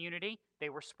town or community. They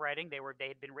were spreading. They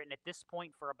had been written at this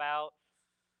point for about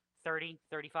 30,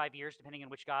 35 years, depending on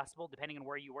which gospel, depending on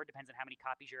where you were, depends on how many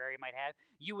copies your area might have.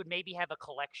 You would maybe have a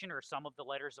collection or some of the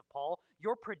letters of Paul.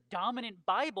 Your predominant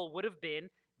Bible would have been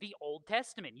the Old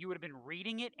Testament. You would have been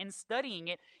reading it and studying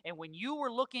it, and when you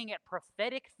were looking at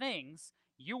prophetic things,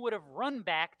 you would have run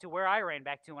back to where I ran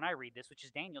back to when I read this, which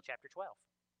is Daniel chapter 12.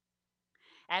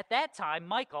 At that time,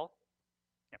 Michael,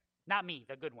 not me,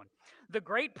 the good one, the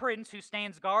great prince who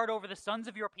stands guard over the sons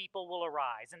of your people will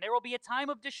arise, and there will be a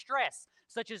time of distress,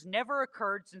 such as never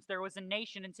occurred since there was a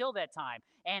nation until that time.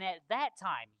 And at that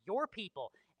time, your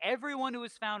people, everyone who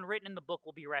is found written in the book,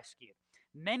 will be rescued.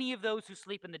 Many of those who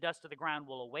sleep in the dust of the ground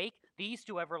will awake, these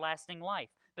to everlasting life,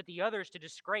 but the others to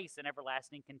disgrace and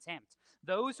everlasting contempt.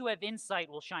 Those who have insight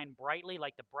will shine brightly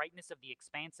like the brightness of the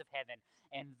expanse of heaven,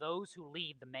 and those who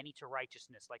lead the many to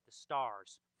righteousness like the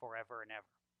stars forever and ever.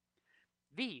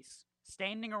 These,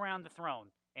 standing around the throne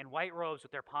in white robes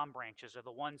with their palm branches, are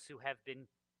the ones who have been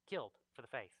killed for the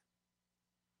faith.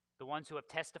 The ones who have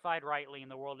testified rightly, and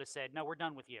the world has said, no, we're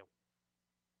done with you.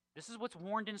 This is what's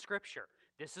warned in Scripture.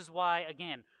 This is why,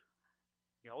 again,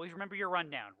 you always remember your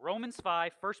rundown. Romans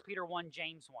 5, 1 Peter 1,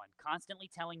 James 1, constantly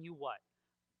telling you what?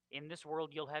 In this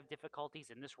world you'll have difficulties.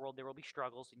 In this world there will be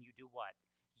struggles, and you do what?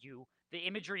 The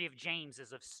imagery of James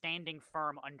is of standing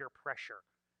firm under pressure,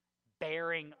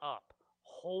 bearing up,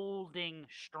 holding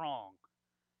strong.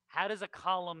 How does a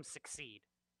column succeed?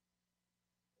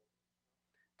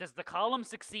 Does the column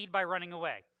succeed by running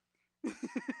away?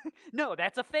 No,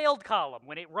 that's a failed column.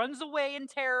 When it runs away in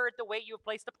terror at the weight you have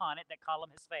placed upon it, that column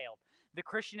has failed. The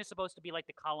Christian is supposed to be like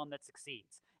the column that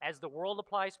succeeds. As the world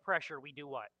applies pressure, we do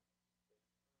what?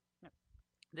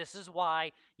 This is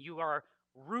why you are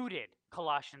rooted,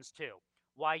 Colossians 2.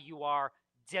 Why you are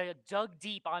dug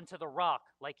deep onto the rock,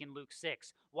 like in Luke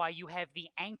 6. Why you have the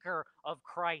anchor of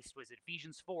Christ, was it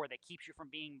Ephesians 4, that keeps you from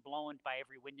being blown by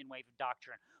every wind and wave of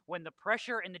doctrine. When the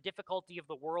pressure and the difficulty of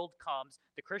the world comes,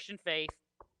 the Christian faith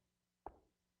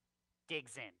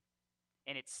digs in.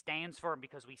 And it stands firm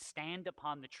because we stand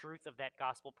upon the truth of that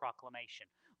gospel proclamation.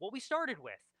 What we started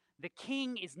with, the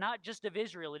king is not just of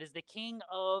Israel, it is the king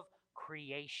of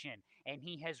creation. And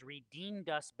he has redeemed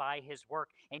us by his work.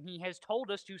 And he has told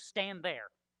us to stand there.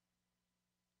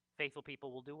 Faithful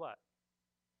people will do what?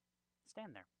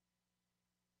 Stand there.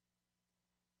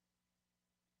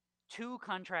 Two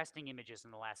contrasting images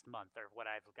in the last month are what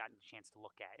I've gotten a chance to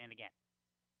look at. And again,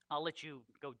 I'll let you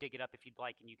go dig it up if you'd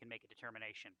like, and you can make a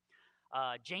determination.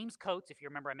 James Coates, if you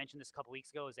remember, I mentioned this a couple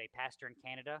weeks ago, is a pastor in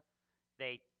Canada.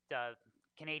 The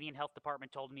Canadian Health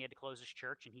Department told him he had to close his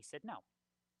church, and he said no.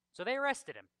 So they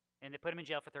arrested him, and they put him in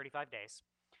jail for 35 days.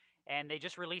 And they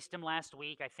just released him last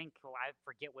week. I think, I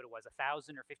forget what it was,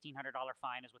 $1,000 or $1,500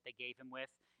 fine is what they gave him with.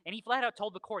 And he flat out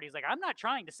told the court, he's like, I'm not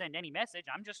trying to send any message.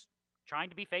 I'm just trying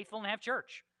to be faithful and have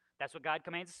church. That's what God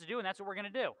commands us to do, and that's what we're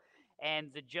going to do.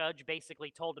 And the judge basically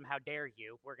told him, how dare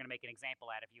you? We're going to make an example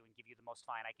out of you and give you the most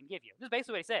fine I can give you. This is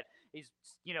basically what he said. He's,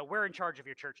 we're in charge of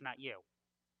your church, not you.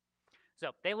 So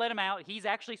they let him out. He's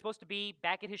actually supposed to be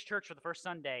back at his church for the first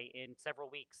Sunday in several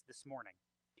weeks this morning.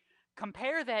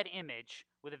 Compare that image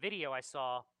with a video I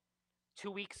saw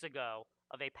 2 weeks ago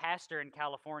of a pastor in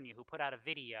California who put out a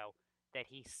video that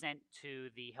he sent to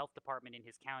the health department in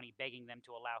his county begging them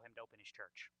to allow him to open his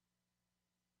church.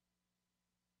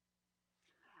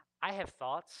 I have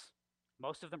thoughts.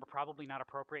 Most of them are probably not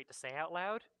appropriate to say out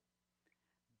loud,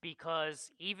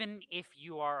 because even if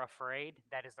you are afraid,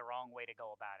 that is the wrong way to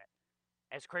go about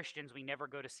it. As Christians, we never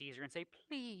go to Caesar and say,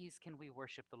 please, can we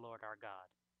worship the Lord our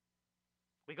God?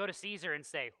 We go to Caesar and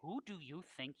say, who do you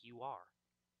think you are?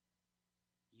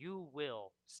 You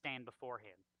will stand before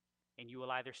him, and you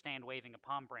will either stand waving a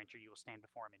palm branch or you will stand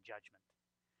before him in judgment.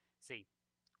 See,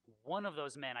 one of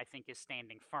those men, I think, is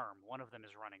standing firm. One of them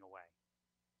is running away.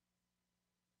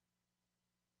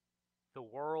 The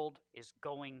world is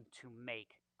going to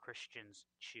make Christians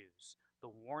choose. The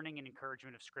warning and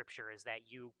encouragement of Scripture is that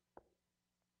you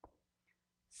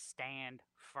stand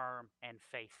firm and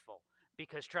faithful.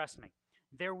 Because trust me,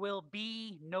 there will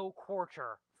be no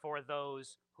quarter for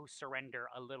those who surrender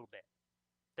a little bit.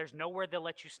 There's nowhere they'll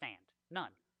let you stand.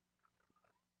 None.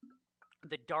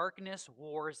 The darkness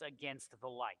wars against the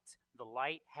light. The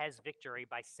light has victory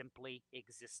by simply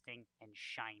existing and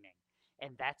shining.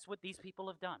 And that's what these people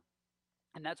have done.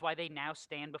 And that's why they now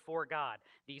stand before God.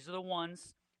 These are the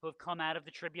ones who have come out of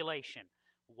the tribulation.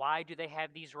 Why do they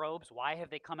have these robes? Why have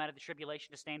they come out of the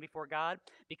tribulation to stand before God?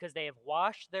 Because they have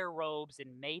washed their robes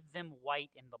and made them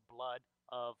white in the blood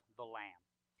of the Lamb.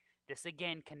 This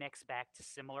again connects back to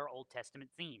similar Old Testament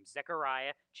themes.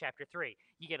 Zechariah chapter 3.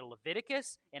 You get a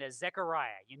Leviticus and a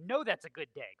Zechariah. You know that's a good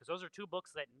day because those are two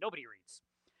books that nobody reads.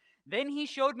 Then he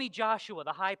showed me Joshua,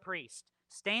 the high priest,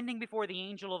 standing before the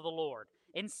angel of the Lord,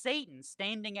 and Satan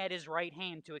standing at his right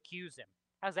hand to accuse him.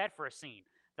 How's that for a scene?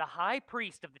 The high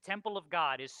priest of the temple of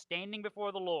God is standing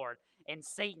before the Lord, and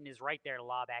Satan is right there to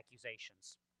lob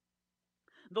accusations.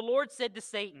 The Lord said to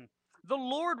Satan, "The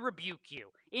Lord rebuke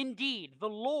you. Indeed, the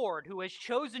Lord who has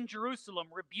chosen Jerusalem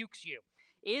rebukes you.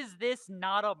 Is this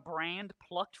not a brand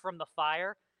plucked from the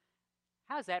fire?"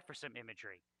 How's that for some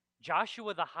imagery?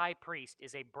 Joshua the high priest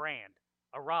is a brand,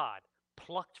 a rod,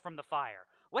 plucked from the fire.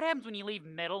 What happens when you leave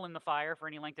metal in the fire for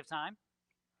any length of time?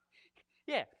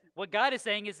 Yeah, what God is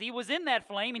saying is he was in that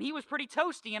flame and he was pretty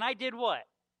toasty, and I did what?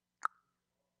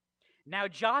 Now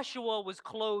Joshua was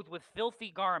clothed with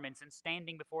filthy garments and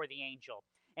standing before the angel.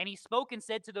 And he spoke and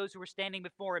said to those who were standing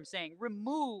before him, saying,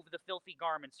 "Remove the filthy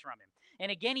garments from him."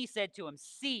 And again he said to him,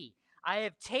 "See, I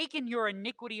have taken your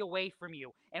iniquity away from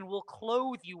you, and will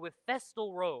clothe you with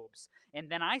festal robes." And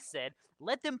then I said,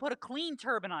 "Let them put a clean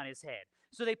turban on his head."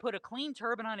 So they put a clean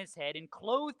turban on his head and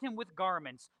clothed him with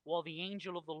garments, while the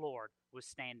angel of the Lord was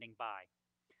standing by.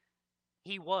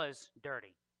 He was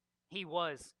dirty. He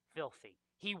was filthy.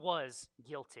 He was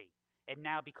guilty. And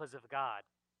now, because of God,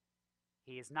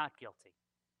 he is not guilty.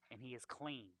 And he is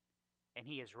clean. And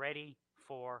he is ready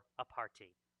for a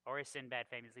party. Or as Sinbad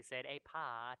famously said, a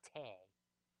party.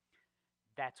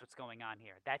 That's what's going on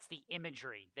here. That's the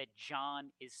imagery that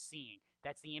John is seeing.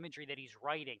 That's the imagery that he's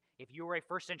writing. If you were a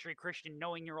first century Christian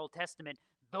knowing your Old Testament,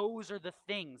 those are the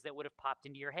things that would have popped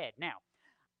into your head. Now,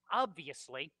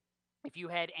 obviously, if you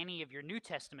had any of your New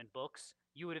Testament books,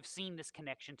 you would have seen this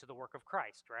connection to the work of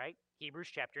Christ, right? Hebrews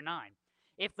chapter 9.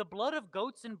 If the blood of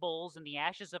goats and bulls and the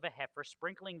ashes of a heifer,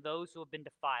 sprinkling those who have been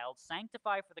defiled,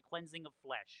 sanctify for the cleansing of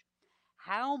flesh,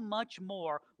 how much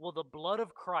more will the blood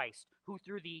of Christ, who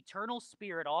through the eternal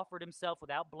Spirit offered himself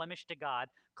without blemish to God,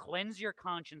 cleanse your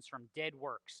conscience from dead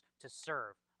works to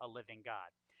serve a living God?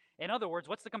 In other words,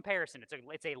 what's the comparison?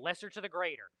 It's a lesser to the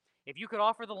greater. If you could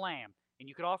offer the lamb, and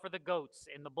you could offer the goats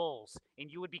and the bulls,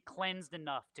 and you would be cleansed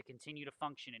enough to continue to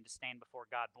function and to stand before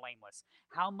God blameless,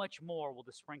 how much more will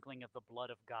the sprinkling of the blood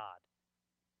of God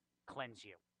cleanse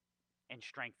you and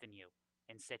strengthen you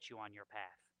and set you on your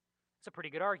path? It's a pretty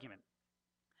good argument.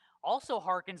 Also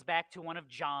harkens back to one of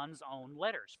John's own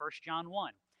letters, 1 John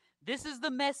 1. "This is the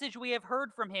message we have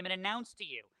heard from him and announced to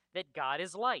you, that God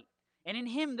is light, and in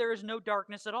him there is no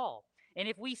darkness at all. And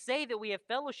if we say that we have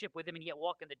fellowship with him and yet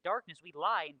walk in the darkness, we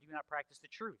lie and do not practice the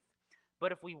truth.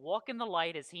 But if we walk in the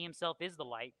light as he himself is the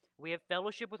light, we have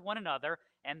fellowship with one another,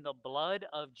 and the blood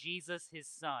of Jesus, his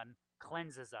Son,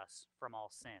 cleanses us from all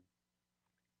sin."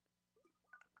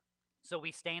 So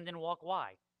we stand and walk.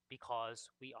 Why? Because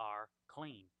we are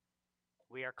clean.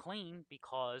 We are clean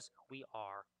because we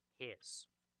are his.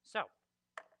 So,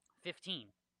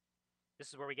 15.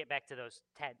 This is where we get back to those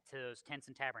tents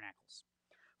and tabernacles.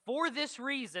 "For this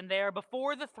reason they are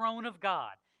before the throne of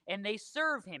God, and they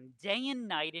serve him day and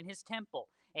night in his temple.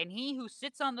 And he who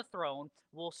sits on the throne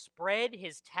will spread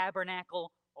his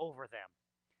tabernacle over them."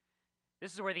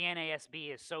 This is where the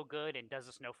NASB is so good and does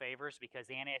us no favors, because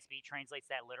the NASB translates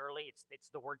that literally. It's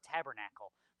the word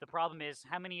tabernacle. The problem is,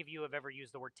 how many of you have ever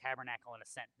used the word tabernacle in a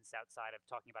sentence outside of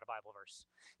talking about a Bible verse?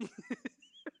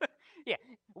 Yeah,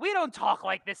 we don't talk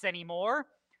like this anymore.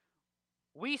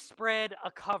 We spread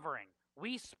a covering.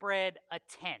 We spread a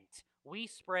tent. We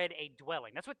spread a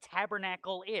dwelling. That's what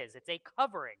tabernacle is. It's a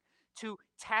covering. To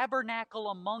tabernacle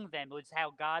among them was how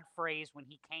God phrased when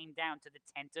he came down to the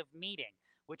tent of meeting,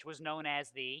 which was known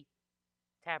as the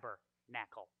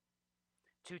tabernacle.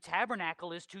 To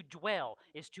tabernacle is to dwell,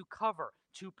 is to cover,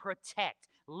 to protect.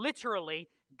 Literally,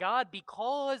 God,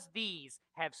 because these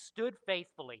have stood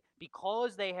faithfully,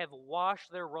 because they have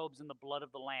washed their robes in the blood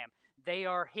of the Lamb, they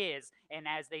are his, and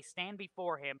as they stand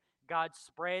before him, God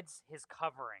spreads his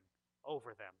covering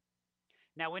over them.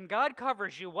 Now, when God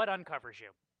covers you, what uncovers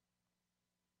you?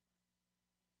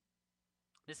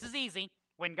 This is easy.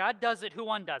 When God does it, who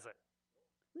undoes it?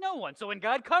 No one. So when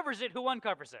God covers it, who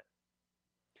uncovers it?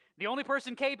 The only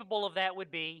person capable of that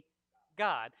would be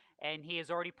God. And he has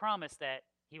already promised that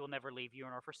he will never leave you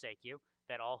nor forsake you,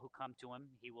 that all who come to him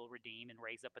he will redeem and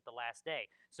raise up at the last day.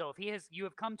 So if you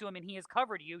have come to him and he has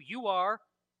covered you, you are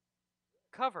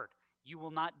covered. You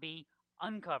will not be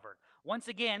uncovered. Once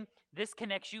again, this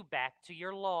connects you back to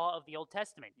your law of the Old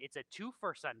Testament. It's a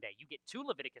two-for Sunday. You get two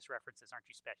Leviticus references, aren't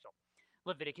you special?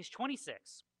 Leviticus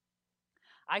 26.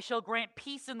 I shall grant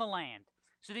peace in the land,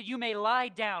 so that you may lie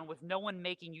down with no one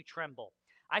making you tremble.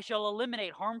 I shall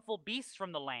eliminate harmful beasts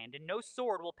from the land, and no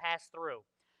sword will pass through.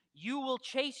 You will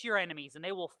chase your enemies, and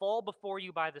they will fall before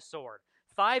you by the sword.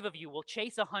 5 of you will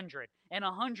chase 100, and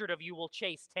 100 of you will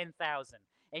chase 10,000,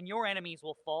 and your enemies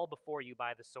will fall before you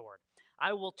by the sword.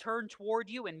 I will turn toward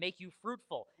you and make you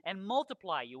fruitful, and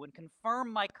multiply you, and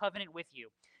confirm my covenant with you.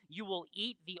 You will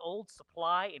eat the old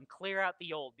supply and clear out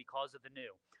the old because of the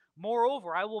new.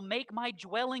 Moreover, I will make my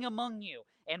dwelling among you,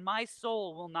 and my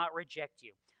soul will not reject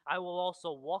you. I will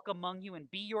also walk among you and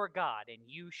be your God, and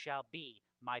you shall be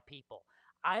my people.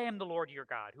 I am the Lord your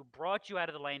God, who brought you out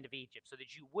of the land of Egypt, so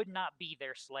that you would not be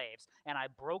their slaves, and I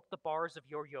broke the bars of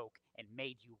your yoke and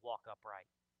made you walk upright.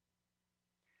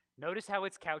 Notice how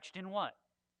it's couched in what?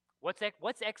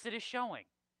 What's Exodus showing?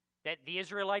 That the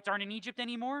Israelites aren't in Egypt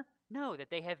anymore? No, that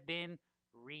they have been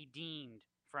redeemed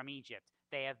from Egypt.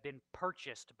 They have been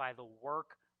purchased by the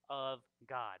work of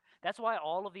God. That's why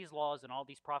all of these laws and all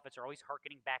these prophets are always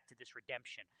hearkening back to this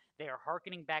redemption. They are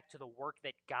hearkening back to the work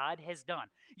that God has done.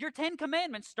 Your 10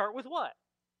 commandments start with what?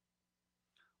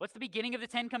 What's the beginning of the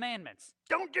 10 commandments?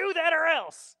 Don't do that or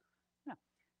else.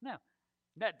 No.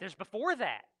 There's before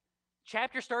that.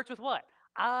 Chapter starts with what?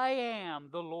 I am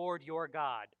the Lord your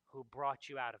God who brought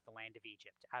you out of the land of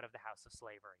Egypt, out of the house of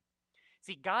slavery.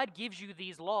 See, God gives you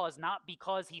these laws not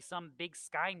because he's some big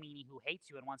sky meanie who hates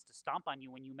you and wants to stomp on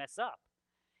you when you mess up.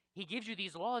 He gives you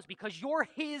these laws because you're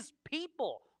his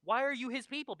people. Why are you his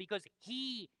people? Because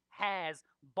he has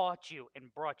bought you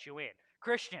and brought you in.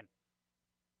 Christian,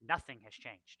 nothing has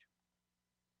changed.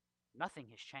 Nothing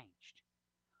has changed.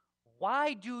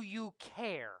 Why do you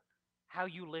care how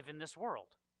you live in this world?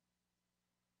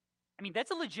 I mean,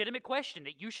 that's a legitimate question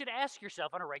that you should ask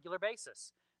yourself on a regular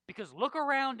basis. Because look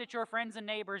around at your friends and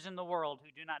neighbors in the world who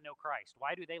do not know Christ.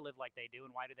 Why do they live like they do,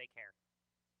 and why do they care?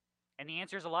 And the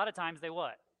answer is a lot of times they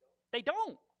what? They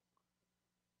don't.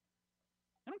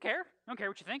 I don't care. I don't care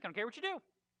what you think. I don't care what you do.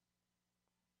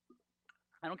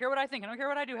 I don't care what I think. I don't care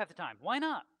what I do half the time. Why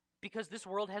not? Because this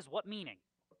world has what meaning?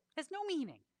 It has no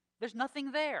meaning. There's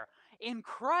nothing there. In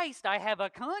Christ, I have a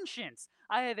conscience.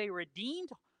 I have a redeemed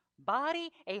body,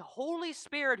 a Holy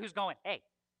Spirit who's going, hey,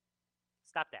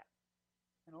 stop that.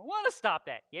 I don't want to stop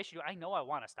that. Yes, I know I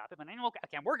want to stop it, but I know, okay,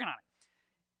 I'm working on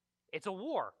it. It's a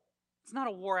war. It's not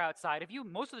a war outside of you.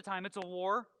 Most of the time, it's a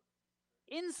war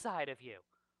inside of you.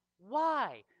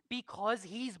 Why? Because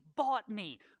he's bought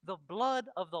me. The blood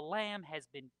of the Lamb has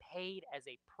been paid as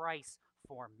a price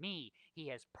for me. He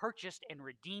has purchased and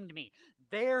redeemed me.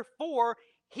 Therefore,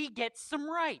 he gets some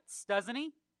rights, doesn't he?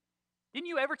 Didn't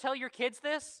you ever tell your kids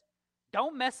this?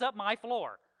 Don't mess up my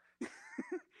floor.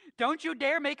 Don't you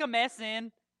dare make a mess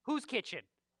in whose kitchen?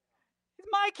 It's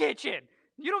my kitchen.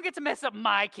 You don't get to mess up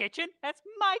my kitchen. That's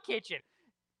my kitchen.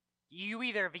 You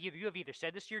have either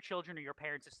said this to your children or your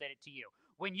parents have said it to you.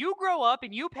 When you grow up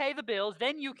and you pay the bills,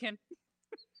 then you can.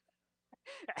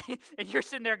 And you're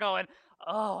sitting there going,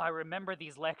 oh, I remember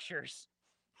these lectures.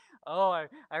 Oh,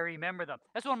 I remember them.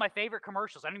 That's one of my favorite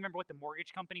commercials. I don't remember what the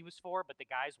mortgage company was for, but the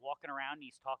guy's walking around and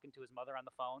he's talking to his mother on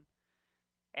the phone.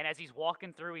 And as he's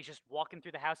walking through, he's just walking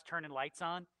through the house, turning lights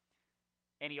on.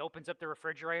 And he opens up the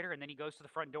refrigerator, and then he goes to the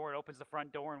front door and opens the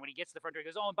front door. And when he gets to the front door, he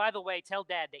goes, oh, and by the way, tell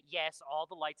Dad that, yes, all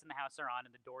the lights in the house are on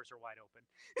and the doors are wide open.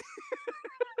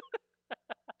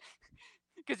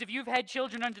 Because if you've had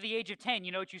children under the age of 10,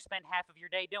 you know what you spend half of your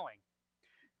day doing.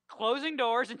 Closing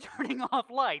doors and turning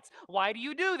off lights. Why do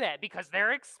you do that? Because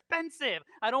they're expensive.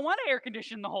 I don't want to air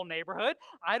condition the whole neighborhood.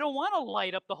 I don't want to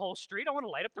light up the whole street. I want to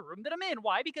light up the room that I'm in.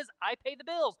 Why? Because I pay the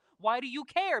bills. Why do you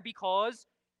care? Because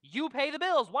you pay the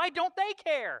bills. Why don't they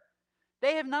care?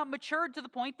 They have not matured to the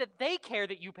point that they care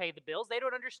that you pay the bills. They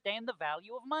don't understand the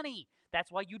value of money.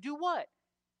 That's why you do what?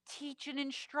 Teach and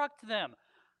instruct them.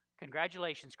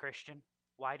 Congratulations, Christian.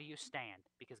 Why do you stand?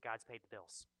 Because God's paid the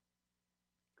bills.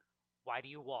 Why do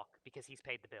you walk? Because he's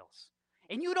paid the bills.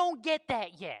 And you don't get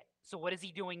that yet. So what is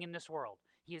he doing in this world?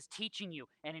 He is teaching you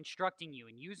and instructing you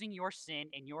and using your sin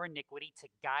and your iniquity to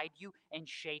guide you and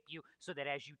shape you so that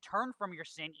as you turn from your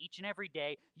sin each and every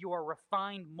day, you are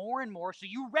refined more and more. So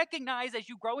you recognize as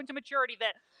you grow into maturity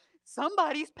that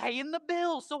somebody's paying the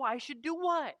bills. So I should do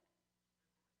what?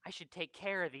 I should take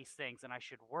care of these things, and I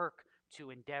should work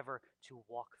to endeavor to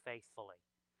walk faithfully.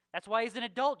 That's why as an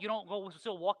adult, you don't go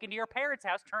still walk into your parents'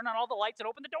 house, turn on all the lights, and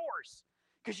open the doors.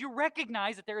 Because you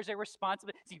recognize that there is a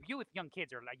responsibility. See, you with young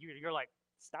kids are like, you're like,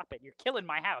 stop it, you're killing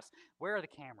my house. Where are the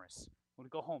cameras? When we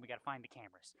go home, we got to find the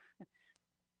cameras.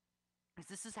 Because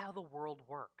this is how the world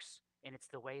works, and it's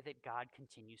the way that God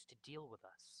continues to deal with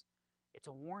us. It's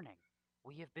a warning.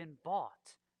 We have been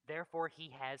bought, therefore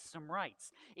he has some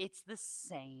rights. It's the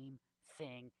same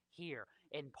thing here.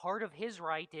 And part of his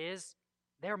right is,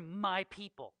 they're my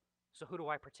people. So who do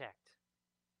I protect?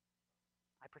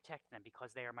 I protect them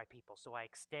because they are my people. So I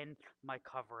extend my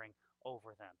covering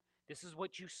over them. This is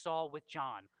what you saw with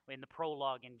John in the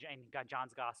prologue in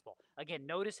John's gospel. Again,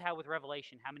 notice how with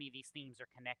Revelation, how many of these themes are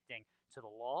connecting to the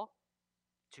law,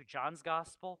 to John's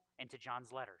gospel, and to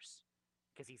John's letters.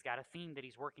 Because he's got a theme that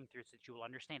he's working through so that you will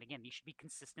understand. Again, these should be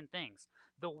consistent things.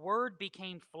 The Word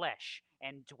became flesh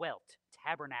and dwelt,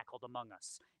 tabernacled among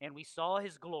us. And we saw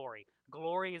his glory.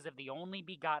 Glory is of the only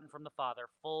begotten from the Father,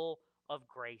 full of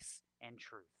grace and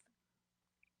truth.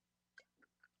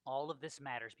 All of this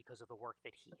matters because of the work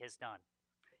that he has done.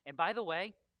 And by the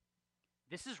way,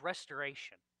 this is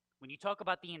restoration. When you talk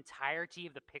about the entirety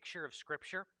of the picture of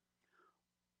Scripture,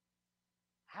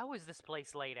 how is this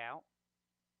place laid out?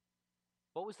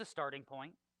 What was the starting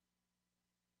point?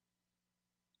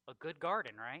 A good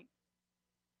garden, right?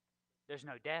 There's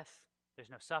no death. There's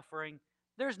no suffering.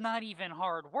 There's not even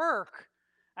hard work.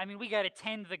 I mean, we got to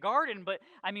tend the garden, but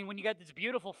I mean, when you got this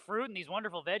beautiful fruit and these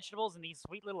wonderful vegetables and these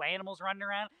sweet little animals running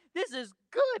around, this is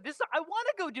good. I want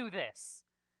to go do this.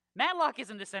 Matlock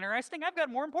isn't this interesting. I've got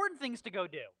more important things to go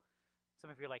do.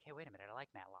 Some of you are like, hey, wait a minute, I like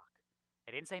Matlock.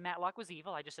 I didn't say Matlock was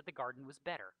evil. I just said the garden was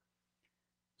better.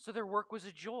 So their work was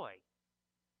a joy.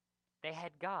 They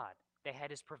had God. They had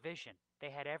his provision. They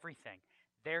had everything.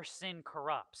 Their sin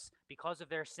corrupts. Because of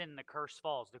their sin, the curse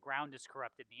falls. The ground is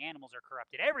corrupted. The animals are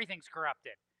corrupted. Everything's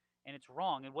corrupted. And it's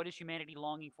wrong. And what is humanity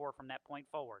longing for from that point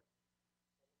forward?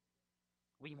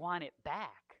 We want it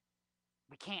back.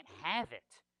 We can't have it.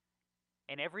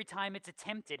 And every time it's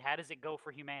attempted, how does it go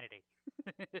for humanity?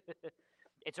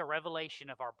 It's a revelation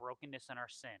of our brokenness and our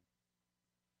sin.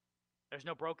 There's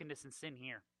no brokenness and sin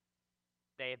here.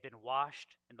 They have been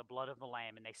washed in the blood of the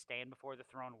Lamb, and they stand before the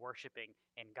throne worshiping,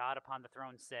 and God upon the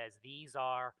throne says, these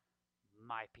are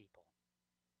my people.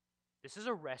 This is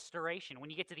a restoration.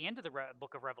 When you get to the end of the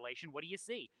book of Revelation, what do you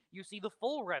see? You see the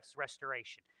full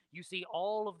restoration. You see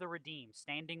all of the redeemed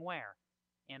standing where?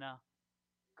 In a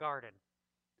garden.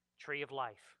 Tree of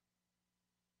life.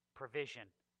 Provision.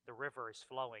 The river is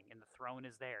flowing, and the throne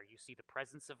is there. You see the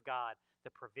presence of God, the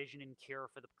provision and cure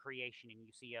for the creation, and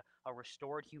you see a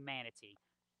restored humanity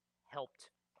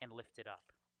helped and lifted up.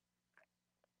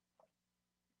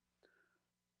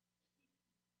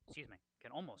 Excuse me,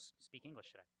 can almost speak English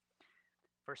today.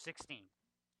 Verse 16.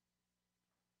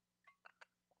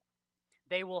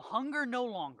 They will hunger no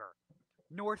longer,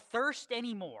 nor thirst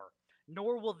any more,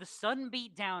 nor will the sun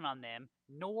beat down on them,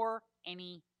 nor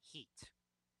any heat.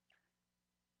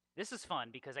 This is fun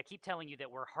because I keep telling you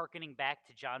that we're hearkening back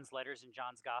to John's letters and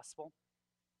John's gospel.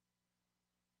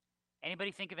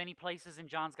 Anybody think of any places in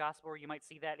John's gospel where you might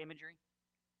see that imagery?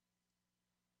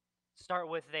 Start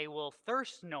with, they will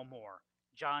thirst no more.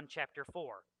 John chapter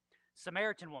 4.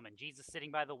 Samaritan woman, Jesus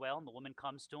sitting by the well, and the woman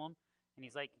comes to him, and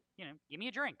he's like, give me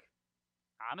a drink.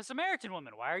 I'm a Samaritan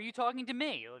woman. Why are you talking to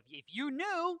me? If you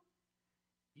knew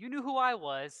who I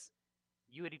was,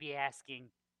 you would be asking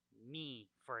me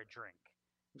for a drink.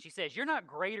 And she says, you're not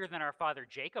greater than our father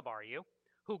Jacob, are you?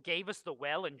 Who gave us the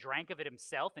well and drank of it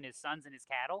himself and his sons and his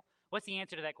cattle? What's the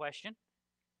answer to that question?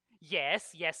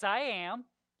 Yes, I am.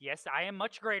 Yes, I am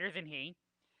much greater than he.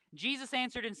 Jesus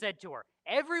answered and said to her,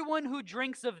 everyone who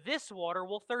drinks of this water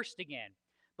will thirst again.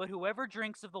 But whoever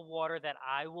drinks of the water that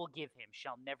I will give him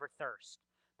shall never thirst.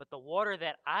 But the water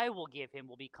that I will give him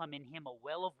will become in him a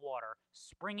well of water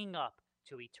springing up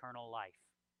to eternal life.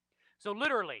 So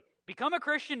literally, become a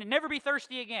Christian and never be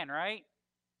thirsty again, right?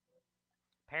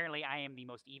 Apparently, I am the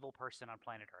most evil person on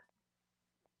planet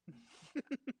Earth.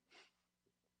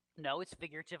 No, it's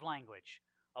figurative language.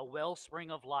 A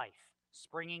wellspring of life,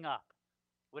 springing up.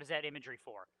 What is that imagery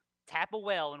for? Tap a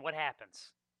well and what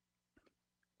happens?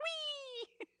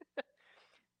 Whee!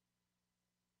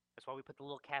 That's why we put the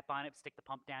little cap on it, stick the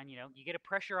pump down, you get a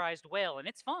pressurized well and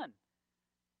it's fun.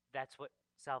 That's what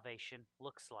salvation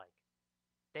looks like.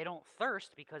 They don't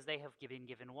thirst because they have been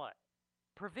given what?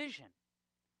 Provision.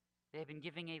 They have been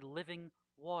given a living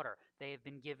water. They have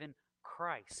been given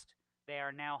Christ. They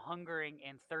are now hungering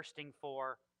and thirsting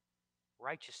for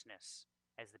righteousness,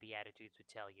 as the Beatitudes would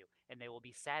tell you, and they will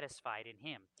be satisfied in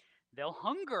him. They'll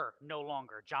hunger no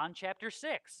longer. John chapter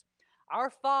 6. Our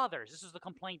fathers, this is the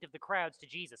complaint of the crowds to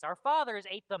Jesus, our fathers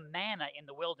ate the manna in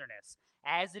the wilderness.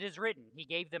 As it is written, he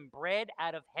gave them bread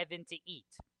out of heaven to eat.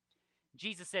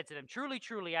 Jesus said to them, truly,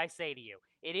 truly, I say to you,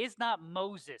 it is not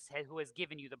Moses who has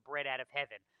given you the bread out of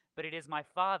heaven, but it is my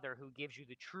Father who gives you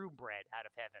the true bread out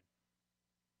of heaven.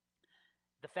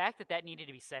 The fact that that needed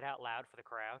to be said out loud for the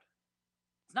crowd,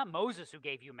 it's not Moses who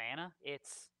gave you manna,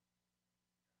 it's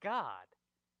God.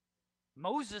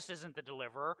 Moses isn't the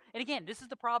deliverer. And again, this is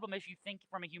the problem as you think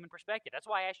from a human perspective. That's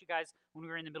why I asked you guys when we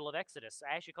were in the middle of Exodus,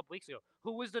 I asked you a couple weeks ago,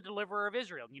 who was the deliverer of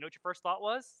Israel? You know what your first thought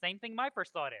was? Same thing my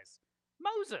first thought is.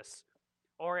 Moses.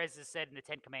 Or as is said in the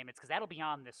Ten Commandments, because that'll be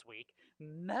on this week,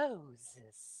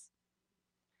 Moses.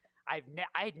 I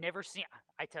had never seen,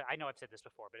 I know I've said this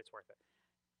before, but it's worth it.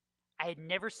 I had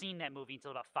never seen that movie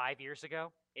until about 5 years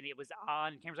ago, and it was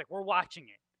on, and Cameron's like, we're watching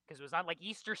it. Because it was on like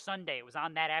Easter Sunday. It was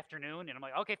on that afternoon, and I'm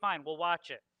like, okay, fine, we'll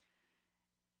watch it.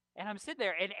 And I'm sitting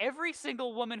there, and every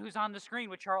single woman who's on the screen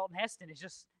with Charlton Heston is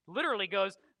just literally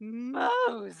goes,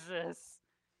 Moses.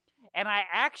 And I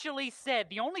actually said,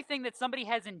 the only thing that somebody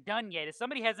hasn't done yet is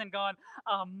somebody hasn't gone,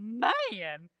 a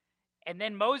man. And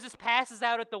then Moses passes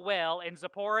out at the well, and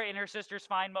Zipporah and her sisters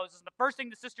find Moses. And the first thing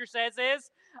the sister says is,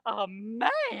 a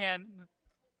man.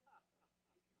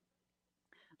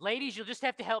 Ladies, you'll just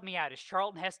have to help me out. Is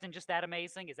Charlton Heston just that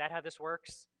amazing? Is that how this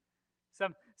works? I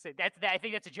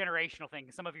think that's a generational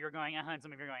thing. Some of you are going, and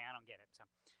some of you are going, I don't get it. So,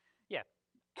 yeah.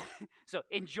 So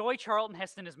enjoy Charlton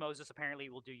Heston as Moses. Apparently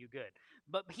will do you good.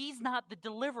 But he's not the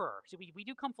deliverer. So we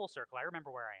do come full circle. I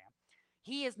remember where I am.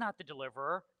 He is not the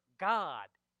deliverer. God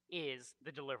is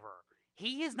the deliverer.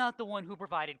 He is not the one who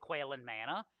provided quail and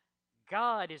manna.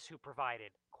 God is who provided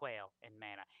quail and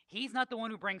manna. He's not the one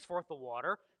who brings forth the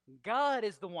water. God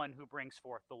is the one who brings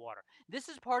forth the water. This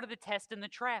is part of the test and the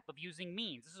trap of using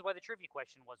means. This is why the trivia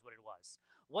question was what it was.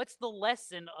 What's the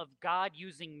lesson of God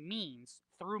using means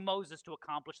through Moses to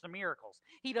accomplish the miracles?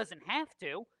 He doesn't have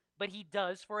to, but he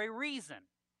does for a reason.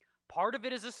 Part of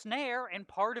it is a snare, and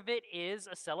part of it is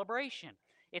a celebration.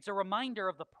 It's a reminder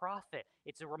of the prophet.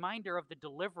 It's a reminder of the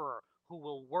deliverer who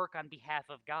will work on behalf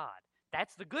of God.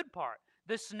 That's the good part.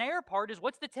 The snare part is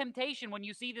what's the temptation when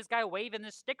you see this guy waving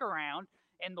this stick around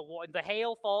and the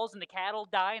hail falls and the cattle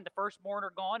die and the firstborn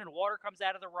are gone and water comes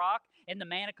out of the rock and the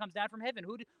manna comes down from heaven.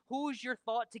 Who's your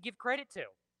thought to give credit to?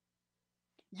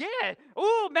 Yeah.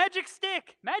 Ooh, magic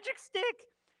stick. Magic stick.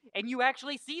 And you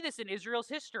actually see this in Israel's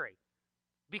history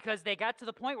because they got to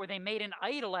the point where they made an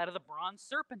idol out of the bronze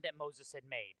serpent that Moses had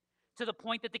made, to the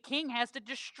point that the king has to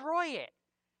destroy it.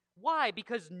 Why?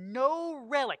 Because no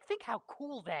relic. Think how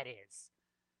cool that is.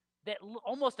 That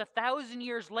almost 1,000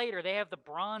 years later, they have the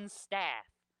bronze staff,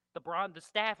 the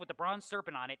staff with the bronze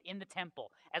serpent on it in the temple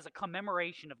as a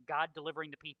commemoration of God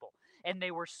delivering the people. And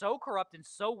they were so corrupt and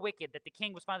so wicked that the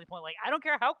king was finally like, I don't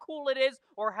care how cool it is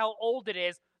or how old it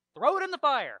is, throw it in the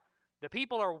fire. The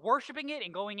people are worshiping it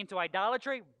and going into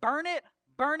idolatry. Burn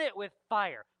it with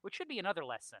fire, which should be another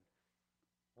lesson.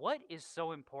 What is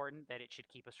so important that it should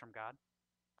keep us from God?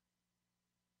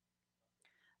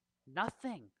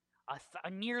 Nothing. A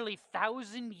nearly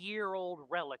 1,000-year-old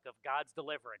relic of God's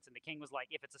deliverance. And the king was like,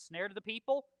 if it's a snare to the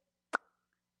people,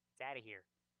 it's out of here.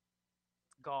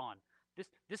 It's gone.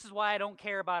 This is why I don't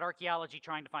care about archaeology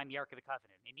trying to find the Ark of the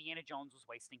Covenant. Indiana Jones was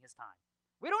wasting his time.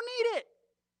 We don't need it.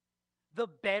 The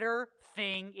better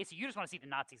thing is, you just want to see the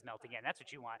Nazis melt again. That's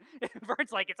what you want.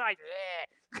 Vern's like, it's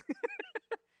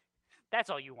that's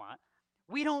all you want.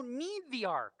 We don't need the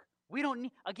Ark. We don't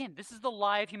need, again, this is the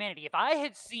lie of humanity. If I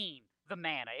had seen the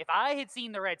manna, if I had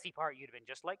seen the Red Sea part, you'd have been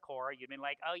just like Korah. You'd have been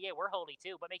like, oh yeah, we're holy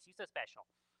too. What makes you so special?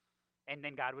 And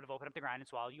then God would have opened up the ground and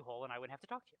swallowed you whole, and I wouldn't have to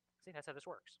talk to you. See, that's how this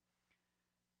works.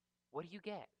 What do you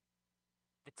get?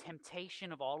 The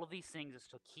temptation of all of these things is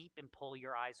to keep and pull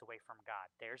your eyes away from God.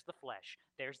 There's the flesh.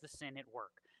 There's the sin at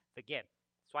work. Again,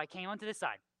 that's why I came onto this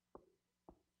side.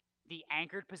 The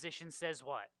anchored position says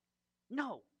what?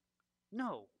 No.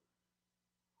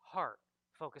 Heart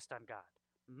focused on God.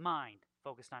 Mind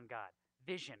focused on God.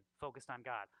 Vision focused on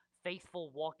God.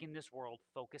 Faithful walk in this world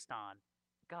focused on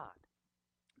God.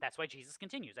 That's why Jesus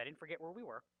continues. I didn't forget where we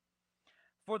were.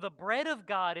 For the bread of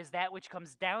God is that which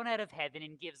comes down out of heaven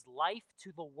and gives life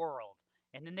to the world.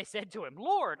 And then they said to him,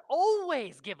 Lord,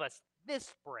 always give us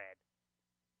this bread.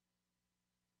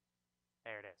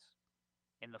 There it is.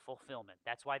 In the fulfillment.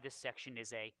 That's why this section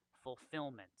is a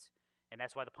fulfillment. And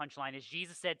that's why the punchline is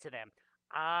Jesus said to them,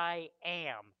 I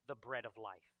am the bread of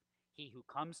life. He who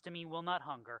comes to me will not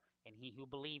hunger, and he who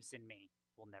believes in me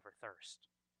will never thirst.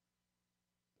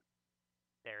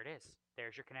 There it is.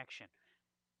 There's your connection.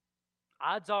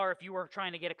 Odds are, if you were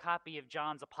trying to get a copy of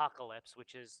John's Apocalypse,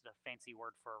 which is the fancy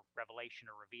word for revelation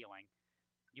or revealing,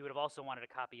 you would have also wanted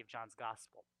a copy of John's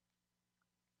Gospel.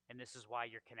 And this is why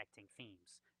you're connecting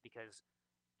themes, because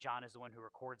John is the one who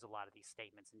records a lot of these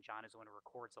statements, and John is the one who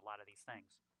records a lot of these things.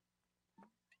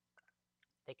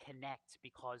 They connect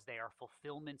because they are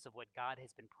fulfillments of what God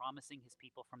has been promising his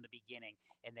people from the beginning,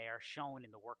 and they are shown in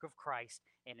the work of Christ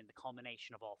and in the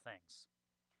culmination of all things.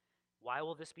 Why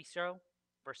will this be so?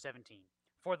 Verse 17,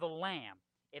 for the Lamb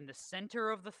in the center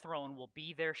of the throne will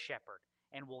be their shepherd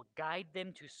and will guide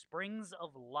them to springs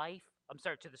of life,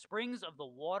 to the springs of the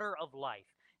water of life,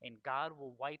 and God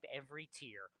will wipe every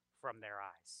tear from their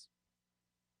eyes.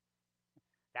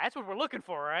 That's what we're looking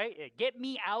for, right? Get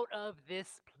me out of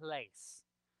this place.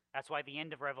 That's why the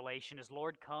end of Revelation is,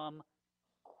 Lord, come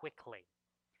quickly.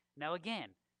 Now again,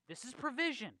 this is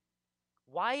provision.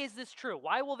 Why is this true?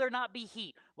 Why will there not be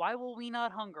heat? Why will we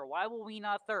not hunger? Why will we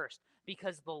not thirst?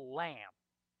 Because the Lamb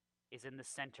is in the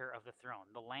center of the throne.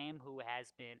 The Lamb who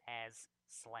has been as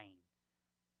slain.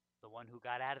 The one who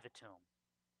got out of the tomb.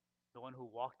 The one who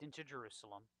walked into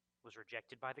Jerusalem, was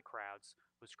rejected by the crowds,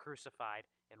 was crucified,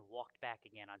 and walked back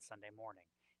again on Sunday morning.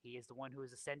 He is the one who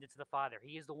has ascended to the Father.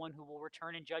 He is the one who will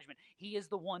return in judgment. He is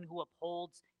the one who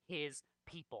upholds his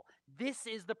people. This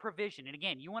is the provision. And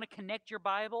again, you want to connect your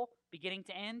Bible beginning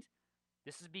to end?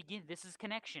 This is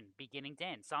connection beginning to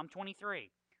end. Psalm 23.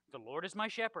 The Lord is my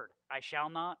shepherd. I shall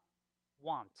not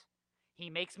want. He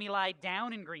makes me lie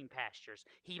down in green pastures.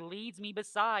 He leads me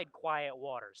beside quiet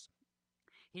waters.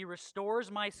 He restores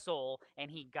my soul,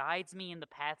 and he guides me in the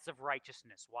paths of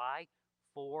righteousness. Why?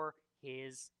 For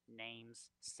his name's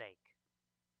sake.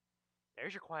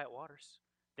 There's your quiet waters.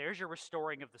 There's your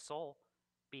restoring of the soul,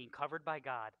 being covered by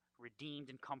God, redeemed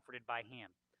and comforted by him.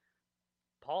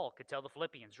 Paul could tell the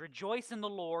Philippians, rejoice in the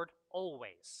Lord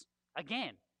always.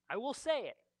 Again, I will say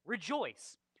it,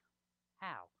 rejoice.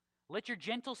 How? Let your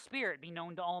gentle spirit be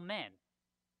known to all men,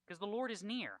 because the Lord is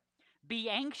near.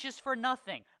 Be anxious for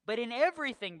nothing, but in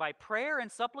everything by prayer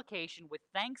and supplication with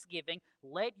thanksgiving,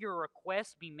 let your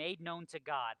requests be made known to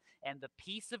God, and the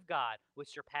peace of God, which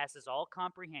surpasses all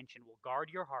comprehension, will guard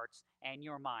your hearts and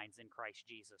your minds in Christ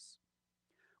Jesus.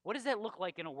 What does that look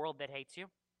like in a world that hates you?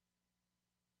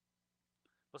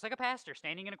 Looks like a pastor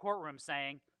standing in a courtroom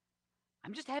saying,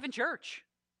 I'm just having church,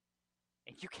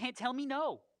 and you can't tell me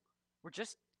no. We're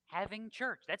just having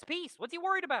church. That's peace. What's he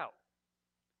worried about?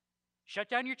 Shut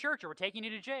down your church or we're taking you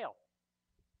to jail.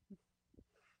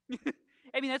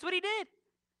 I mean, that's what he did.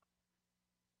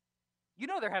 You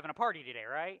know they're having a party today,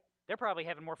 right? They're probably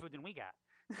having more food than we got.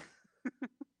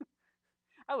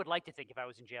 I would like to think if I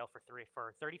was in jail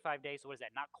for 35 days, so what is that,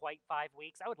 not quite 5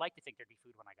 weeks? I would like to think there'd be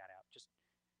food when I got out.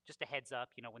 Just a heads up,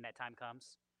 when that time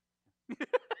comes.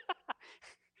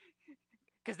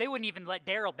 Because they wouldn't even let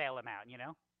Daryl bail him out,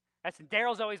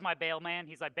 Daryl's always my bail man.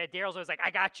 He's like, Daryl's always like,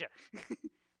 I got you.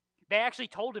 They actually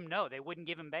told him no, they wouldn't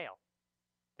give him bail.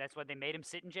 That's why they made him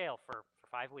sit in jail for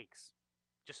 5 weeks,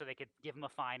 just so they could give him a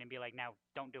fine and be like, now,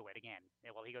 don't do it again.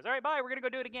 And well, he goes, all right, bye, we're going to go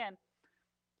do it again.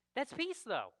 That's peace,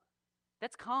 though.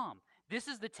 That's calm. This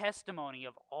is the testimony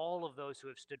of all of those who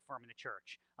have stood firm in the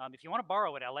church. If you want to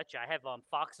borrow it, I'll let you. I have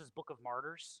Fox's Book of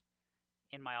Martyrs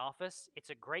in my office.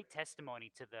 It's a great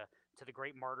testimony to the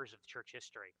great martyrs of church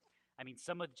history. I mean,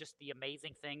 some of just the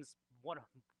amazing things.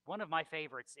 One of my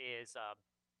favorites is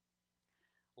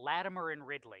Latimer and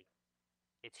Ridley.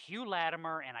 It's Hugh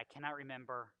Latimer, and I cannot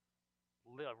remember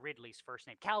Ridley's first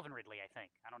name. Calvin Ridley, I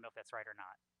think. I don't know if that's right or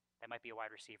not. That might be a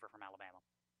wide receiver from Alabama.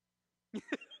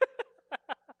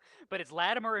 But it's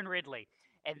Latimer and Ridley.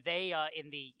 And they,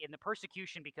 in the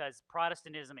persecution, because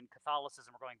Protestantism and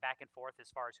Catholicism were going back and forth as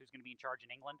far as who's going to be in charge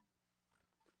in England.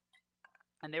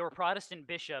 And they were Protestant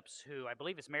bishops who, I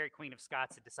believe it's Mary Queen of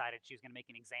Scots, had decided she was going to make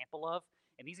an example of.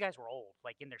 And these guys were old,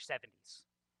 like in their 70s.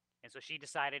 And so she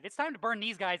decided, it's time to burn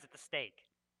these guys at the stake.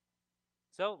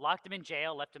 So locked them in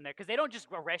jail, left them there. Because they don't just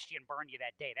arrest you and burn you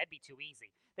that day. That'd be too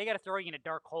easy. They got to throw you in a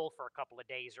dark hole for a couple of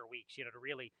days or weeks, to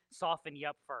really soften you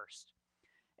up first.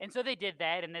 And so they did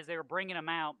that, and as they were bringing them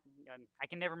out, I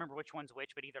can never remember which one's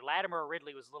which, but either Latimer or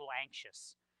Ridley was a little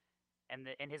anxious.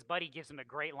 And his buddy gives him a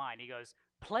great line. He goes,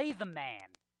 play the man,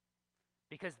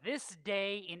 because this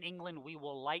day in England we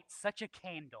will light such a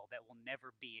candle that will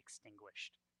never be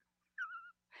extinguished.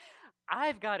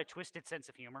 I've got a twisted sense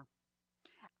of humor.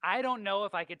 I don't know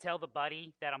if I could tell the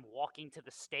buddy that I'm walking to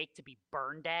the stake to be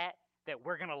burned at that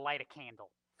we're going to light a candle.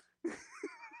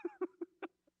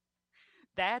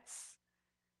 That's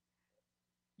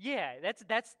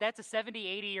a 70,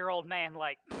 80-year-old man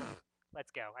like,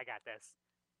 let's go, I got this.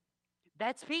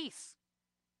 That's peace.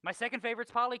 My second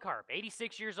favorite's Polycarp,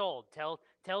 86 years old,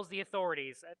 tells the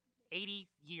authorities, 80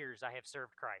 years I have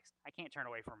served Christ. I can't turn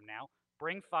away from him now.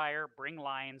 Bring fire, bring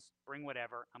lions, bring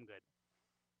whatever. I'm good.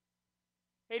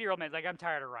 80-year-old man's like, I'm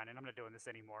tired of running. I'm not doing this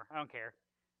anymore. I don't care.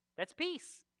 That's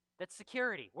peace. That's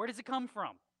security. Where does it come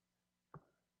from?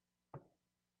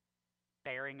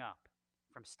 Bearing up,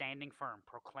 from standing firm,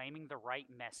 proclaiming the right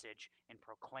message, and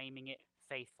proclaiming it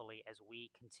faithfully as we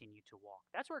continue to walk.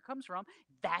 That's where it comes from.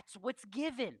 That's what's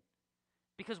given.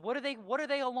 Because what are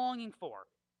they a longing for?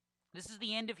 This is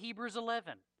the end of Hebrews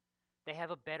 11. They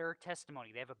have a better testimony.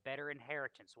 They have a better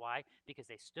inheritance. Why? Because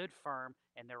they stood firm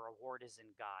and their reward is in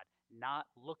God, not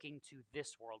looking to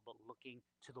this world, but looking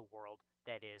to the world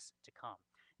that is to come.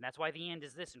 And that's why the end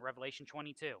is this in Revelation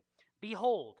 22.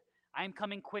 Behold, I am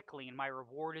coming quickly, and my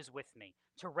reward is with me,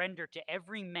 to render to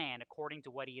every man according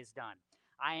to what he has done.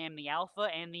 I am the Alpha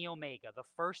and the Omega, the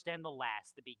first and the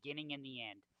last, the beginning and the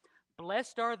end.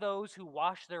 Blessed are those who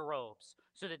wash their robes,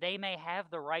 so that they may have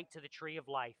the right to the tree of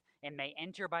life, and may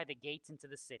enter by the gates into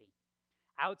the city.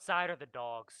 Outside are the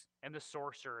dogs, and the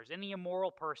sorcerers, and the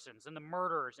immoral persons, and the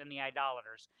murderers, and the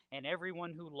idolaters, and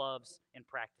everyone who loves and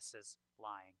practices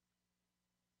lying.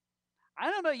 I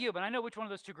don't know about you, but I know which one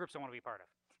of those two groups I want to be part of.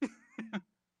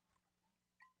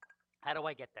 How do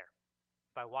I get there?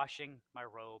 By washing my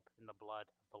robe in the blood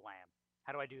of the Lamb.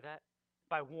 How do I do that?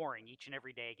 By warring each and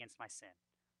every day against my sin,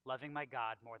 loving my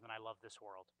God more than I love this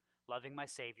world, loving my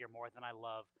Savior more than I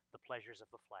love the pleasures of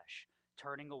the flesh,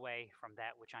 turning away from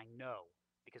that which I know,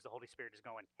 because the Holy Spirit is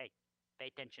going, hey, pay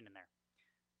attention in there.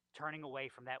 Turning away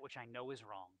from that which I know is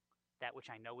wrong, that which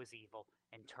I know is evil,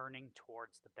 and turning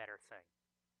towards the better thing.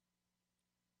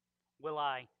 Will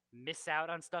I miss out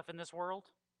on stuff in this world?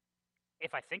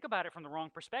 If I think about it from the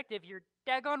wrong perspective, you're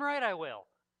daggone right I will.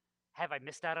 Have I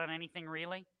missed out on anything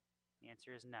really? The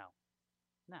answer is no.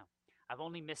 No. I've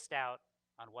only missed out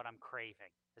on what I'm craving.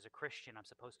 As a Christian, I'm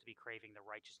supposed to be craving the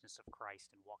righteousness of Christ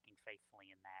and walking faithfully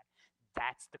in that.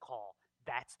 That's the call.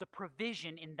 That's the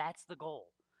provision, and that's the goal.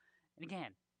 And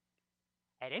again,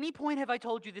 at any point have I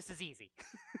told you this is easy?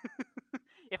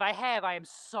 If I have, I am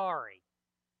sorry.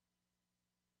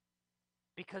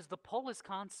 Because the pull is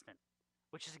constant,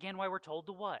 which is again why we're told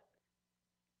to what?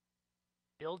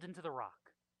 Build into the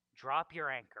rock. Drop your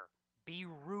anchor. Be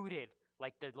rooted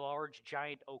like the large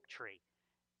giant oak tree.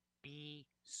 Be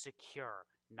secure,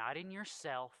 not in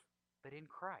yourself, but in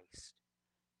Christ.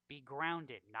 Be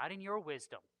grounded, not in your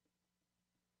wisdom,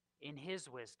 in His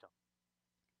wisdom.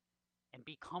 And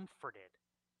be comforted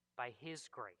by His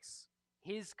grace,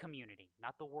 His community,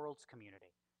 not the world's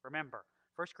community. Remember,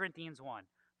 1 Corinthians 1,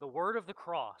 the word of the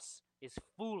cross is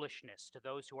foolishness to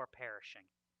those who are perishing,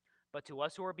 but to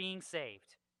us who are being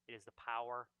saved, it is the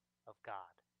power of God.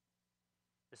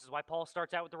 This is why Paul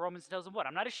starts out with the Romans and tells them what?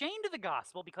 I'm not ashamed of the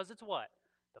gospel because it's what?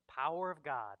 The power of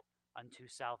God unto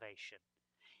salvation.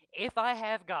 If I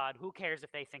have God, who cares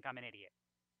if they think I'm an idiot?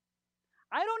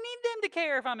 I don't need them to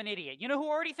care if I'm an idiot. You know who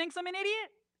already thinks I'm an idiot?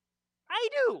 I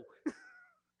do.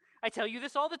 I tell you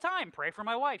this all the time. Pray for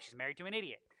my wife. She's married to an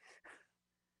idiot.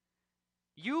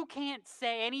 You can't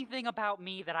say anything about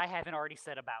me that I haven't already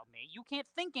said about me. You can't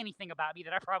think anything about me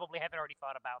that I probably haven't already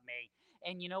thought about me.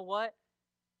 And you know what?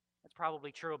 That's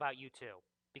probably true about you too.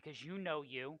 Because you know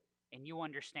you, and you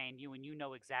understand you, and you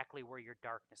know exactly where your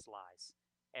darkness lies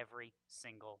every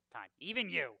single time. Even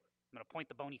you. I'm going to point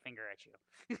the bony finger at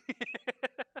you.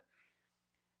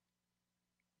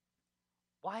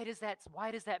 Why does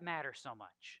that matter so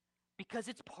much? Because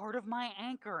it's part of my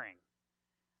anchoring.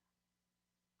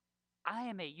 I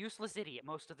am a useless idiot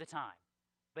most of the time,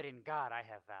 but in God I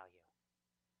have value.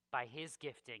 By His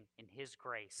gifting and His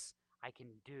grace, I can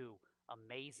do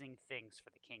amazing things for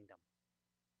the kingdom.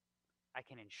 I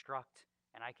can instruct,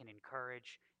 and I can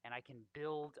encourage, and I can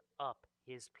build up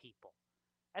His people.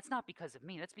 That's not because of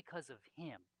me, that's because of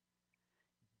Him.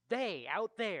 They,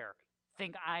 out there,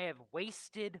 think I have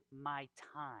wasted my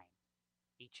time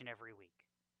each and every week.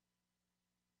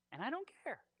 And I don't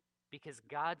care, because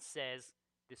God says,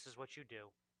 this is what you do,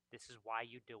 this is why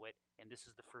you do it, and this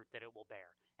is the fruit that it will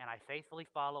bear. And I faithfully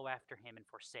follow after Him and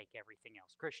forsake everything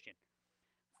else. Christian,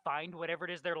 find whatever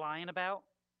it is they're lying about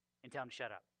and tell them to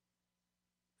shut up.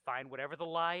 Find whatever the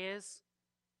lie is,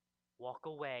 walk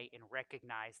away and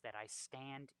recognize that I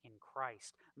stand in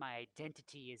Christ. My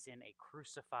identity is in a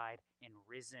crucified and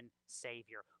risen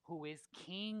Savior who is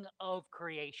King of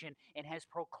creation and has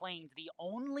proclaimed the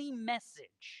only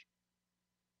message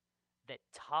that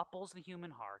topples the human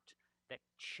heart, that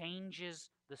changes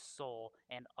the soul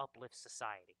and uplifts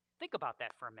society. Think about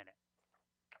that for a minute.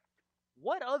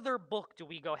 What other book do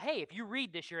we go, hey, if you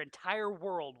read this, your entire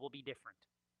world will be different?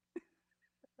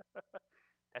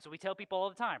 That's what we tell people all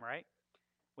the time, right?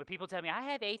 When people tell me, I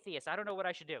have atheists, I don't know what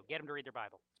I should do, get them to read their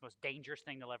Bible. It's the most dangerous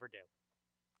thing they'll ever do.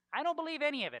 I don't believe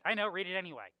any of it. I know, read it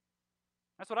anyway.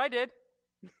 That's what I did.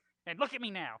 And look at me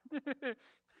now.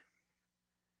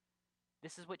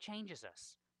 This is what changes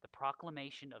us. The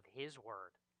proclamation of His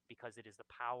word, because it is the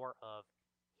power of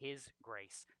His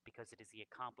grace, because it is the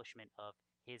accomplishment of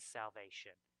His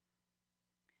salvation.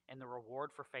 And the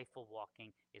reward for faithful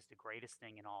walking is the greatest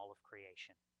thing in all of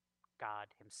creation, God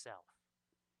Himself.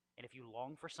 And if you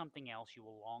long for something else, you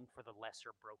will long for the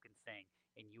lesser broken thing,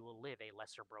 and you will live a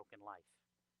lesser broken life.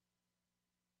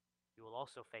 You will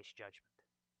also face judgment.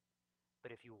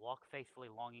 But if you walk faithfully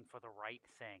longing for the right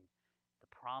thing, the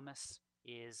promise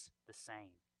is the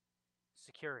same.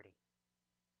 Security,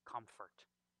 comfort,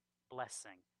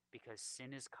 blessing, because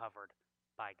sin is covered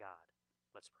by God.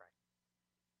 Let's pray.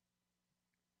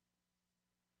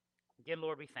 Again,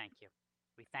 Lord, we thank you.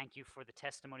 We thank you for the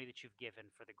testimony that you've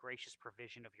given, for the gracious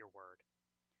provision of your word.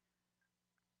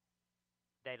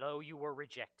 That though you were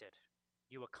rejected,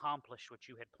 you accomplished what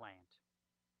you had planned.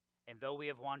 And though we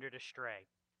have wandered astray,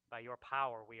 by your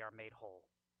power we are made whole.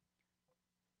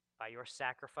 By your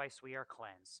sacrifice we are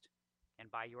cleansed,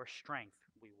 and by your strength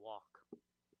we walk.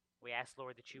 We ask,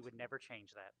 Lord, that you would never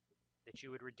change that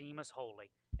you would redeem us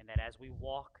wholly, and that as we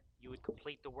walk, you would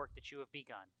complete the work that you have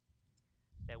begun,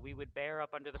 that we would bear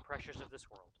up under the pressures of this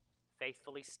world,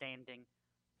 faithfully standing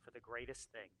for the greatest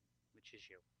thing, which is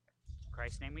you. In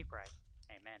Christ's name we pray.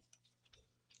 Amen.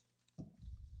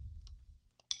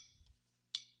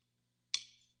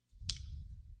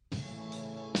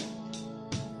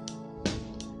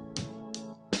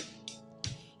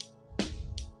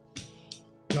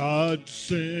 God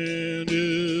sent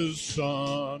His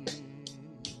Son.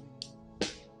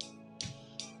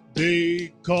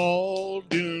 They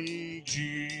called Him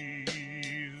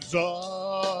Jesus.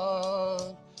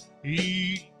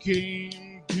 He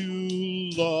came to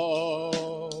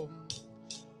love,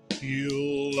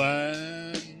 heal,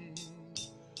 and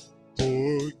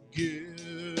forgive.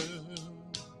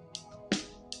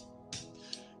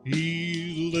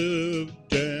 He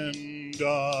lived and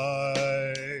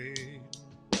died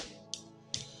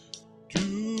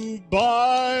to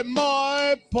buy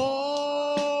my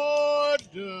pardon.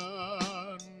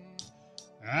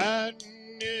 An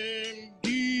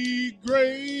empty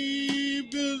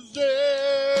grave is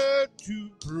there to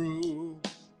prove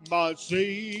my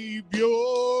Savior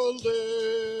lives.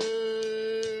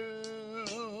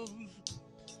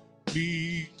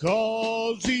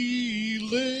 Because He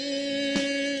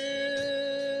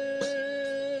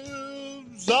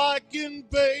lives, I can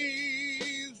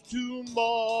face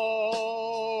tomorrow.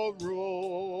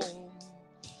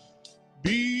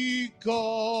 Because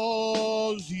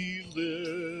He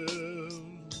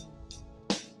lives,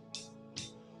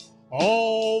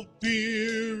 all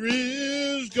fear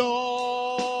is gone.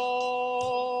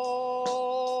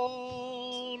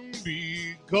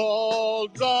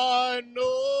 Because I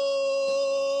know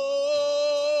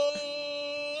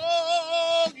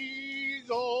He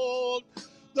holds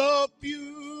the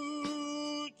future,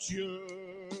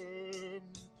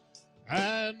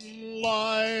 and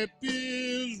life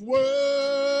is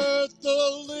worth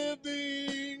the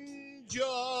living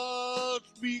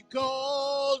just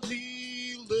because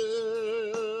He lives.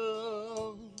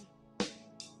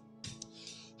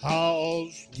 How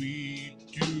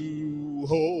sweet to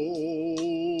hold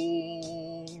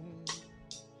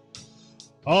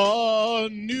a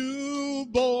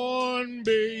newborn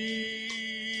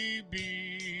baby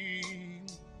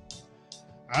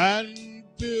and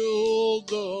feel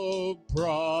the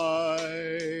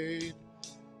pride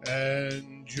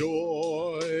and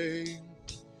joy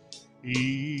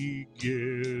He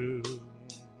gives.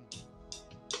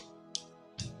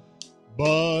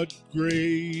 But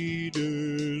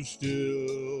greater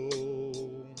still,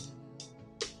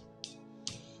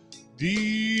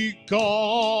 the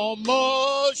calm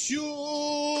assurance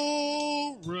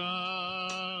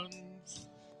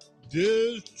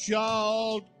this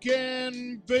child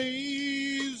can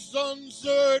face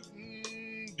uncertain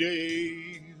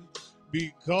days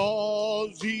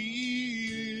because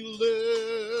He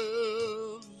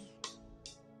lives.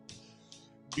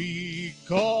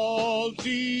 Because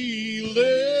He lives,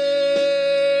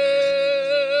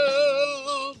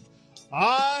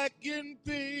 I can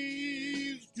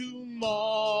face tomorrow.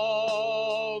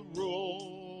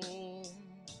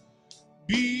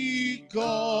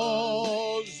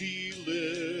 Because He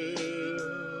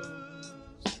lives,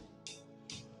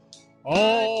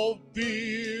 all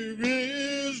fear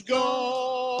is gone.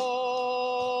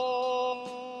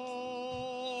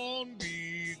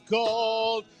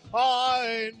 Because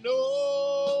I know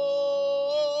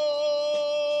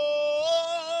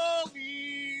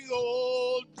He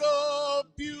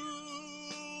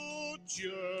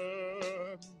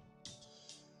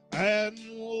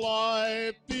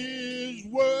life is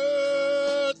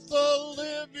worth the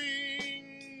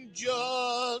living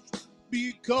just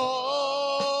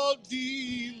because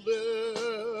he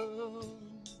lived.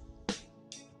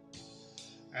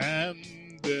 And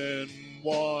then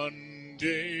one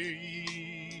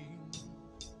day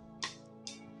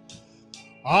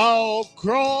I'll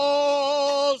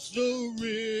cross the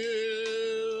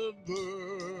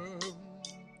river,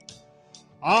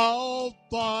 I'll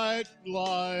fight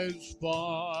life's final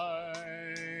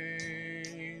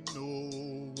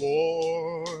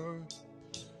war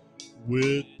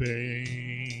with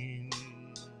pain.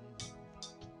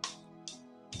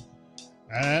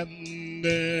 And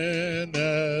then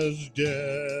as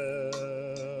death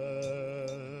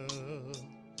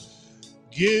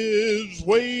gives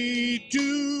way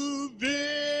to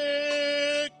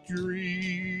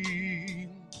victory,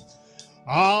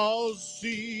 I'll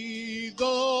see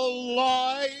the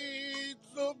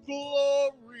lights of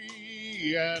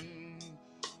glory, and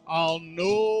I'll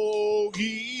know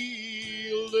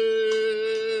he lives.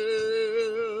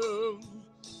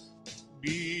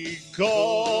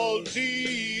 Because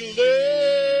he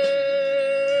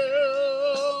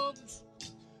lives,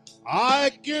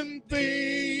 I can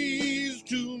face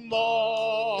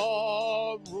tomorrow.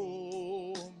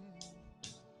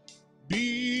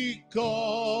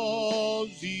 Because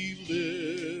he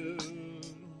lives,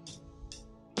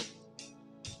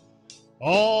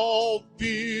 all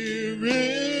fear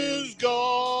is gone.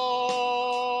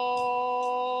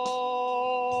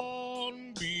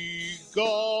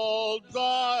 Because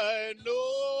I know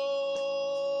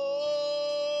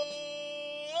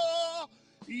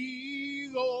he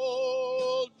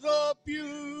holds the future,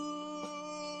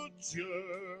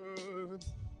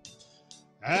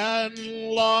 and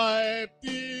life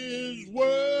is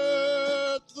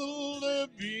worth the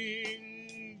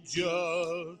living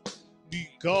just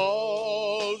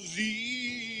because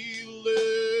he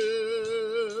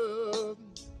lived.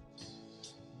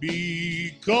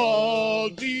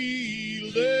 Because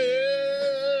he lives,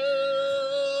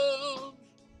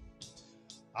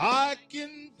 I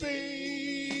can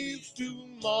face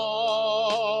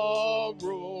tomorrow.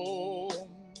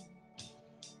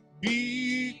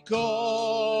 Because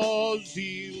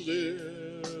he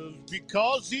lives,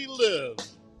 because he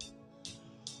lives,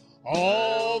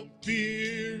 all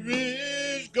fear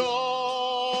is gone.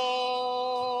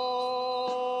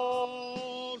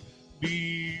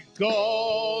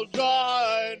 Because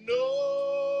I know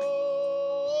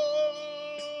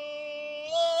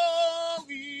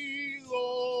he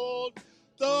holds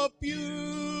the future,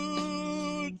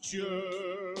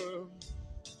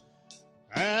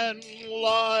 and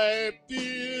life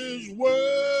is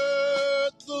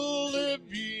worth the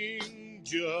living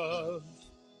just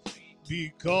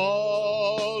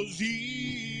because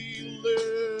he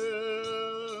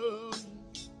lives.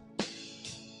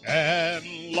 And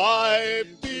life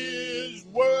is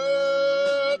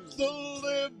worth the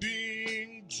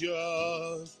living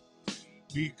just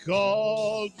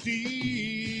because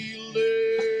he lives.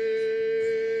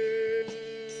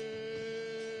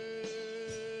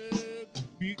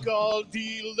 Because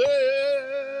he lives.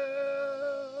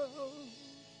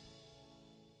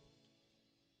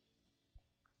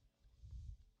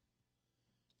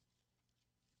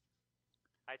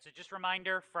 All right, so just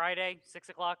reminder, Friday, 6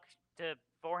 o'clock to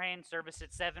forehand, service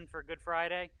at 7 for Good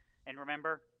Friday. And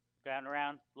remember, go out and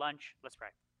around, lunch, let's pray.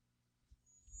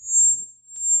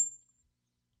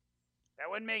 That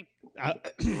wasn't me.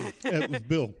 That was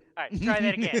Bill. All right, try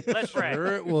that again. Let's pray.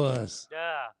 Sure it was.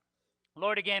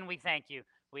 Lord, again, we thank you.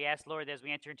 We ask, Lord, as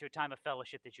we enter into a time of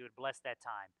fellowship, that you would bless that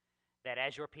time, that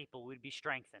as your people we would be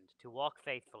strengthened to walk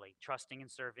faithfully, trusting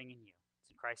and serving in you. It's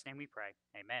in Christ's name we pray.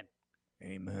 Amen.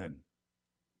 Amen.